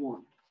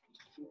 +1.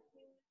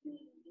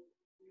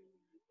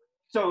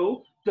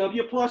 So,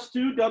 W plus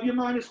 2, W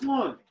minus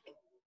 1.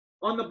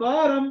 On the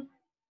bottom,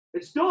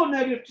 it's still a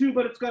 -2,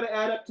 but it's got to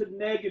add up to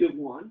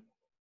 -1.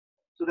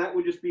 So that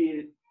would just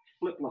be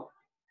flip-flop.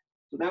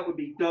 So that would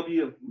be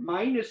W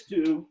minus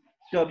 2,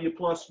 W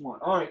plus 1.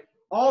 All right.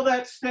 All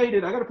that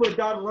stated, I got to put a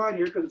dotted line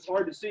here because it's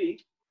hard to see.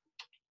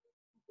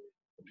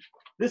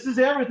 This is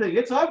everything.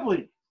 It's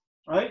ugly,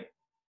 right?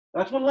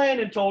 That's what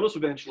Landon told us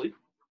eventually.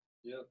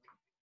 Yep.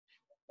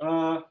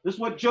 This is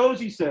what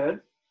Josie said.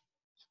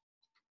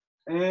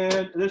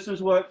 And this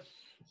is what...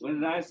 What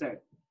did I say?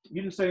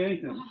 You didn't say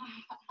anything.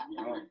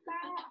 Oh.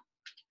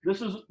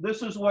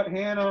 This is what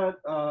Hannah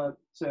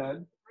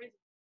said.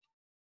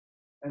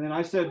 And then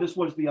I said this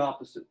was the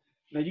opposite.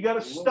 Now you got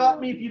to stop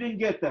me if you didn't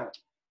get that.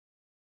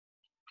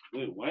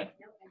 Wait, what?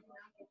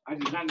 I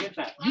did not get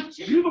that.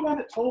 You're the one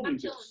that told me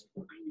this.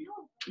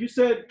 You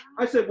said,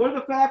 I said, what are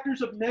the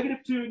factors of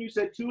 -2? And you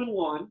said 2 and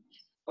 1.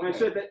 And I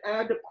said that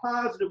add to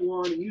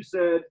 +1. And you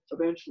said,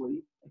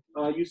 eventually,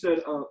 you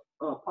said +2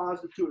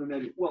 and a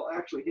negative. Well,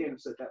 actually, Hannah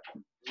said that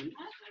one.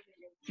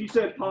 She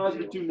said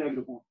 +2,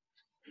 -1.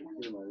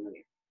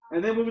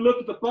 And then when we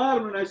looked at the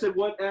bottom, and I said,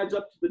 what adds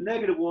up to the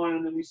 -1?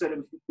 And then we said it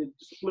was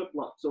just a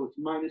flip-flop. So it's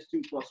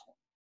 -2 plus 1.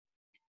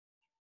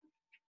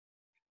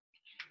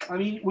 I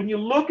mean, when you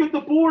look at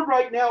the board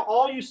right now,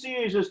 all you see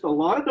is just a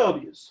lot of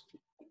W's.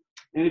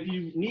 And if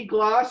you need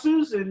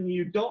glasses and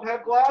you don't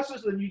have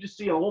glasses, then you just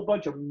see a whole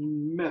bunch of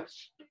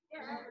mess.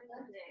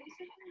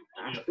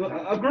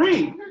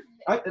 Agreed.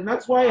 And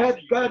that's why I had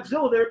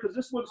Godzilla there, because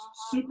this one's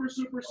super,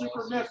 super,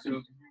 super messy.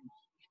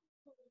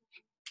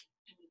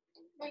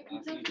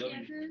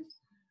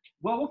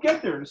 Well, we'll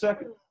get there in a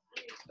second.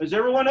 Is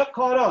everyone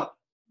caught up?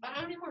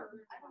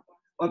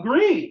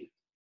 Agreed.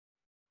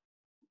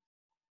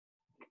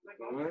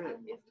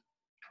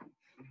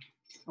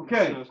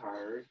 Okay.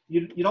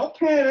 You don't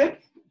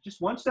panic. Just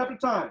one step at a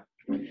time.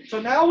 So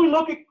now we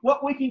look at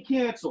what we can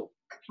cancel.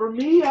 For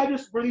me,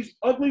 for these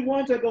ugly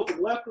ones, I go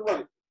from left to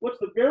right. What's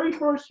the very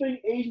first thing,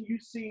 Aiden, you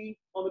see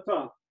on the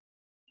top?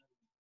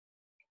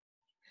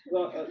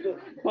 The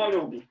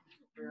binomial.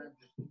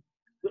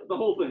 The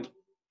whole thing.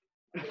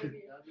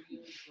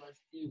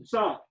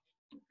 Stop.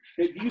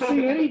 Okay, do you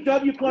see any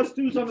W plus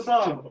 2s on the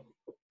bottom?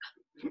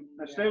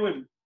 Now stay with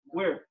me.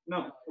 Where?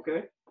 No.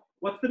 Okay.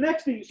 What's the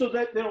next thing? So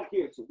that they don't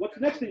cancel. What's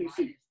the next thing you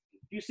see?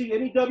 Do you see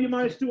any W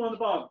minus 2 on the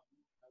bottom?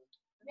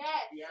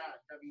 Yes.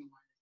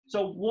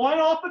 So 1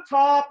 off the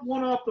top,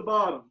 1 off the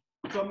bottom.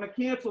 So I'm going to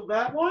cancel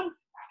that one,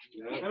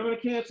 and I'm going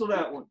to cancel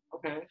that one.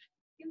 Okay.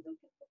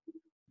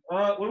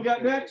 What do we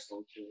got next?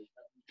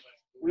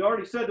 We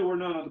already said there were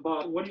none on the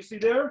bottom. What do you see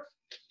there?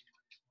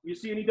 You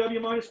see any W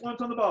minus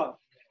 1s on the bottom?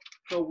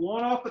 So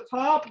 1 off the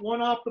top,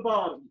 1 off the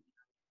bottom.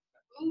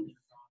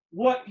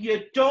 What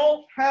you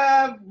don't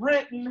have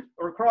written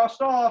or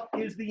crossed off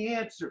is the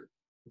answer.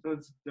 So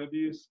it's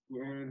W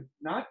squared.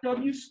 Not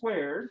W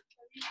squared.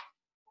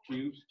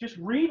 Cubed. Just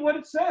read what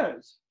it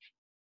says.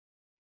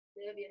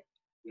 W.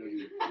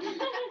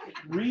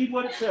 Read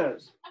what it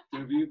says.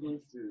 W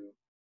plus 2.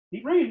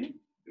 Keep reading.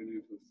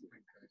 W plus 2.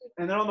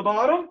 And then on the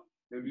bottom?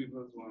 W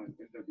plus 1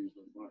 and W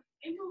plus 1.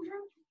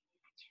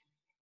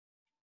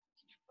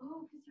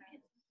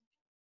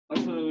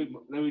 Also,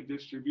 then we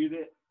distribute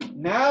it.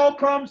 Now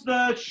comes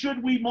the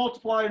should we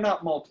multiply or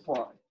not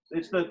multiply.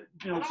 It's the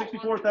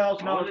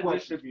 $64,000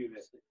 question. Distribute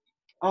it.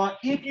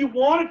 If you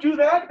want to do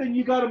that, then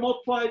you got to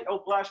multiply.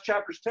 Last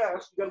chapter's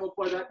test. You got to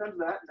multiply that times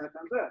that and that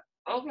times that.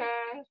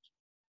 Okay.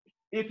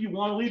 If you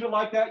want to leave it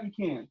like that, you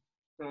can.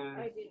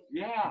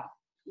 Yeah.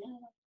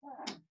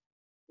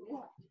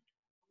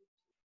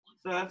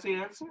 So that's the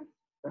answer?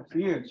 That's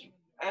the answer.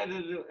 And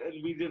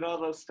we did all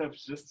those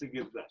steps just to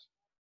get that.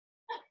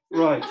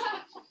 Right.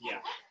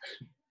 Yeah.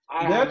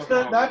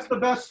 That's the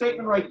best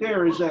statement right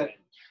there. Is that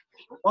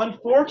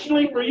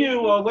unfortunately for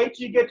you, wait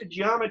till you get to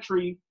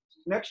geometry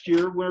next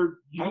year, where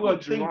you do a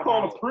thing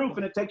called a proof,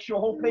 and it takes you a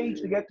whole page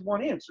to get to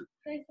one answer.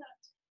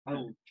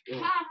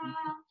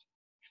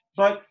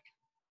 But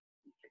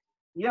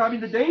yeah, I mean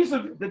the days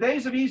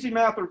of easy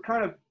math are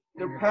kind of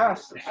they're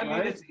past us, I mean,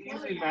 right? it's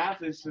easy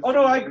math. It's just. Oh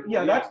no,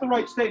 that's the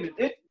right statement.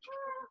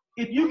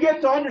 If you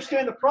get to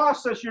understand the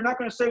process, you're not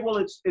going to say, well,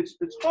 it's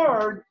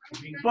hard,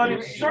 but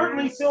it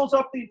certainly fills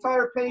up the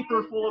entire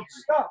paper full of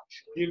stuff.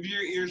 Give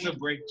your ears a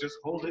break. Just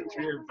hold it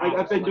to your.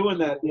 I've been doing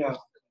that, yeah.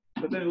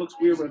 But then it looks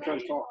weird when I try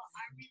to talk.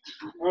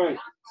 All right.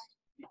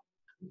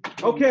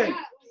 Okay.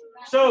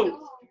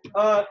 So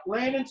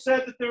Landon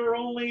said that there were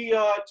only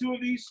 2 of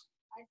these.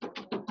 2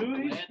 of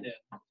these?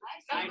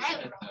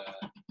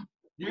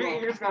 Your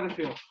ears gotta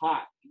feel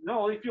hot.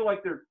 No, they feel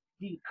like they're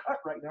being cut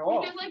right now. Oh.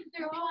 Because like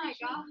they're all like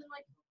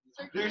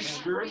They're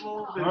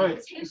shriveled. All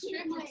right.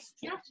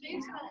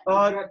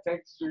 Got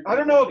texture. I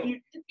don't know if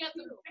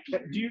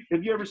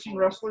have you ever seen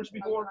wrestlers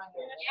before?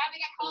 they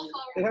got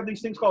cauliflower. They have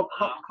these things called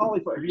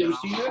cauliflower. Have you ever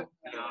seen that?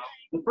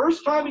 The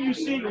first time you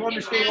see it, you'll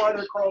understand why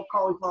they're called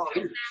cauliflower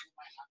ears.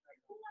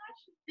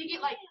 They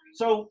get like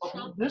So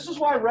this is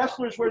why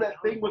wrestlers wear that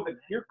thing with the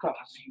ear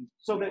cuffs.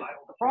 So that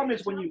the problem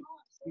is when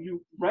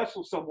you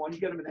wrestle someone, you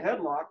get them in a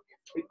headlock,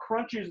 it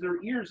crunches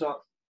their ears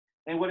up.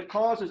 And what it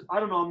causes, I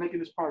don't know, I'm making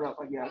this part up,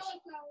 I guess,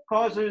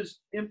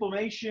 causes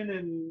inflammation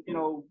and,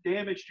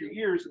 damage to your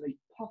ears, and they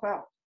puff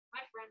out.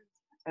 my friends.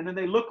 And then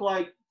they look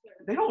like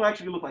They don't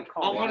actually look like I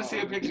cauliflower. want to see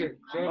a picture.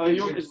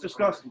 It's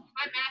disgusting.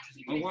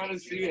 I want to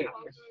see it.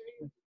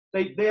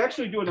 They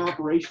actually do an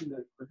operation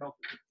to help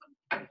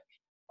it.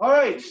 All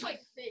right.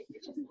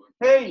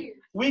 Hey,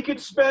 we could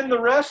spend the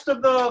rest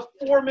of the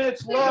 4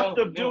 minutes left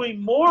of doing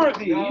more of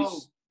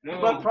these,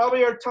 but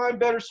probably our time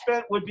better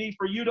spent would be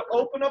for you to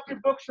open up your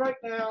books right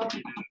now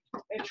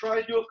and try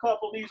to do a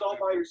couple of these all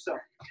by yourself.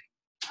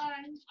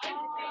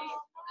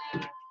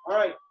 All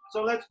right,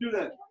 so let's do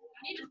that.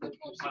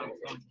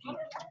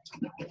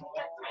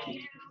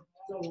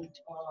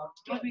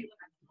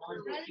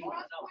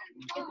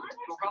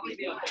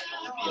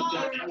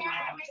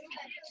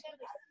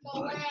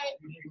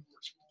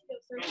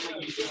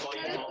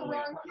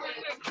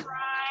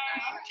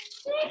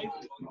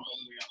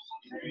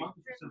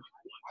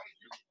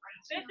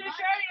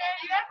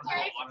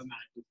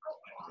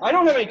 I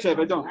don't have any tape.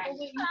 I don't.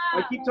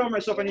 I keep telling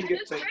myself I need to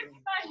get tape.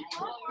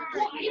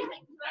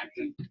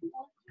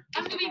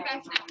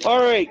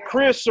 All right,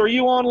 Chris, are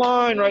you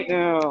online right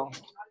now?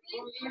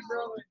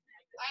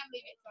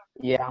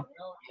 Yeah.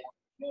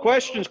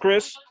 Questions,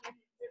 Chris?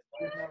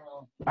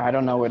 I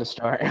don't know where to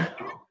start.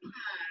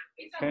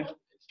 Okay.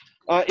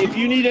 If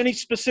you need any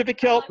specific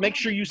help, make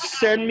sure you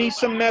send me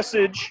some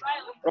message,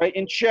 right,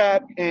 in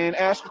chat and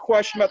ask a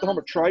question about the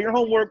homework. Try your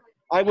homework.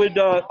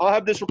 I'll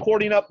have this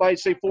recording up by,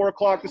 say, 4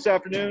 o'clock this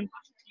afternoon.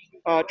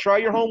 Try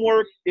your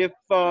homework. If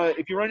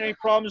you run any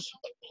problems,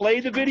 play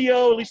the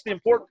video, at least the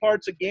important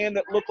parts again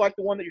that look like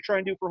the one that you're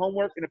trying to do for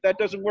homework. And if that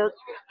doesn't work,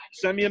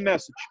 send me a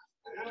message.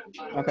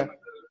 Okay.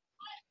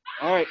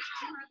 All right.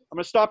 I'm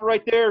going to stop it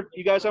right there.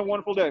 You guys have a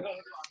wonderful day.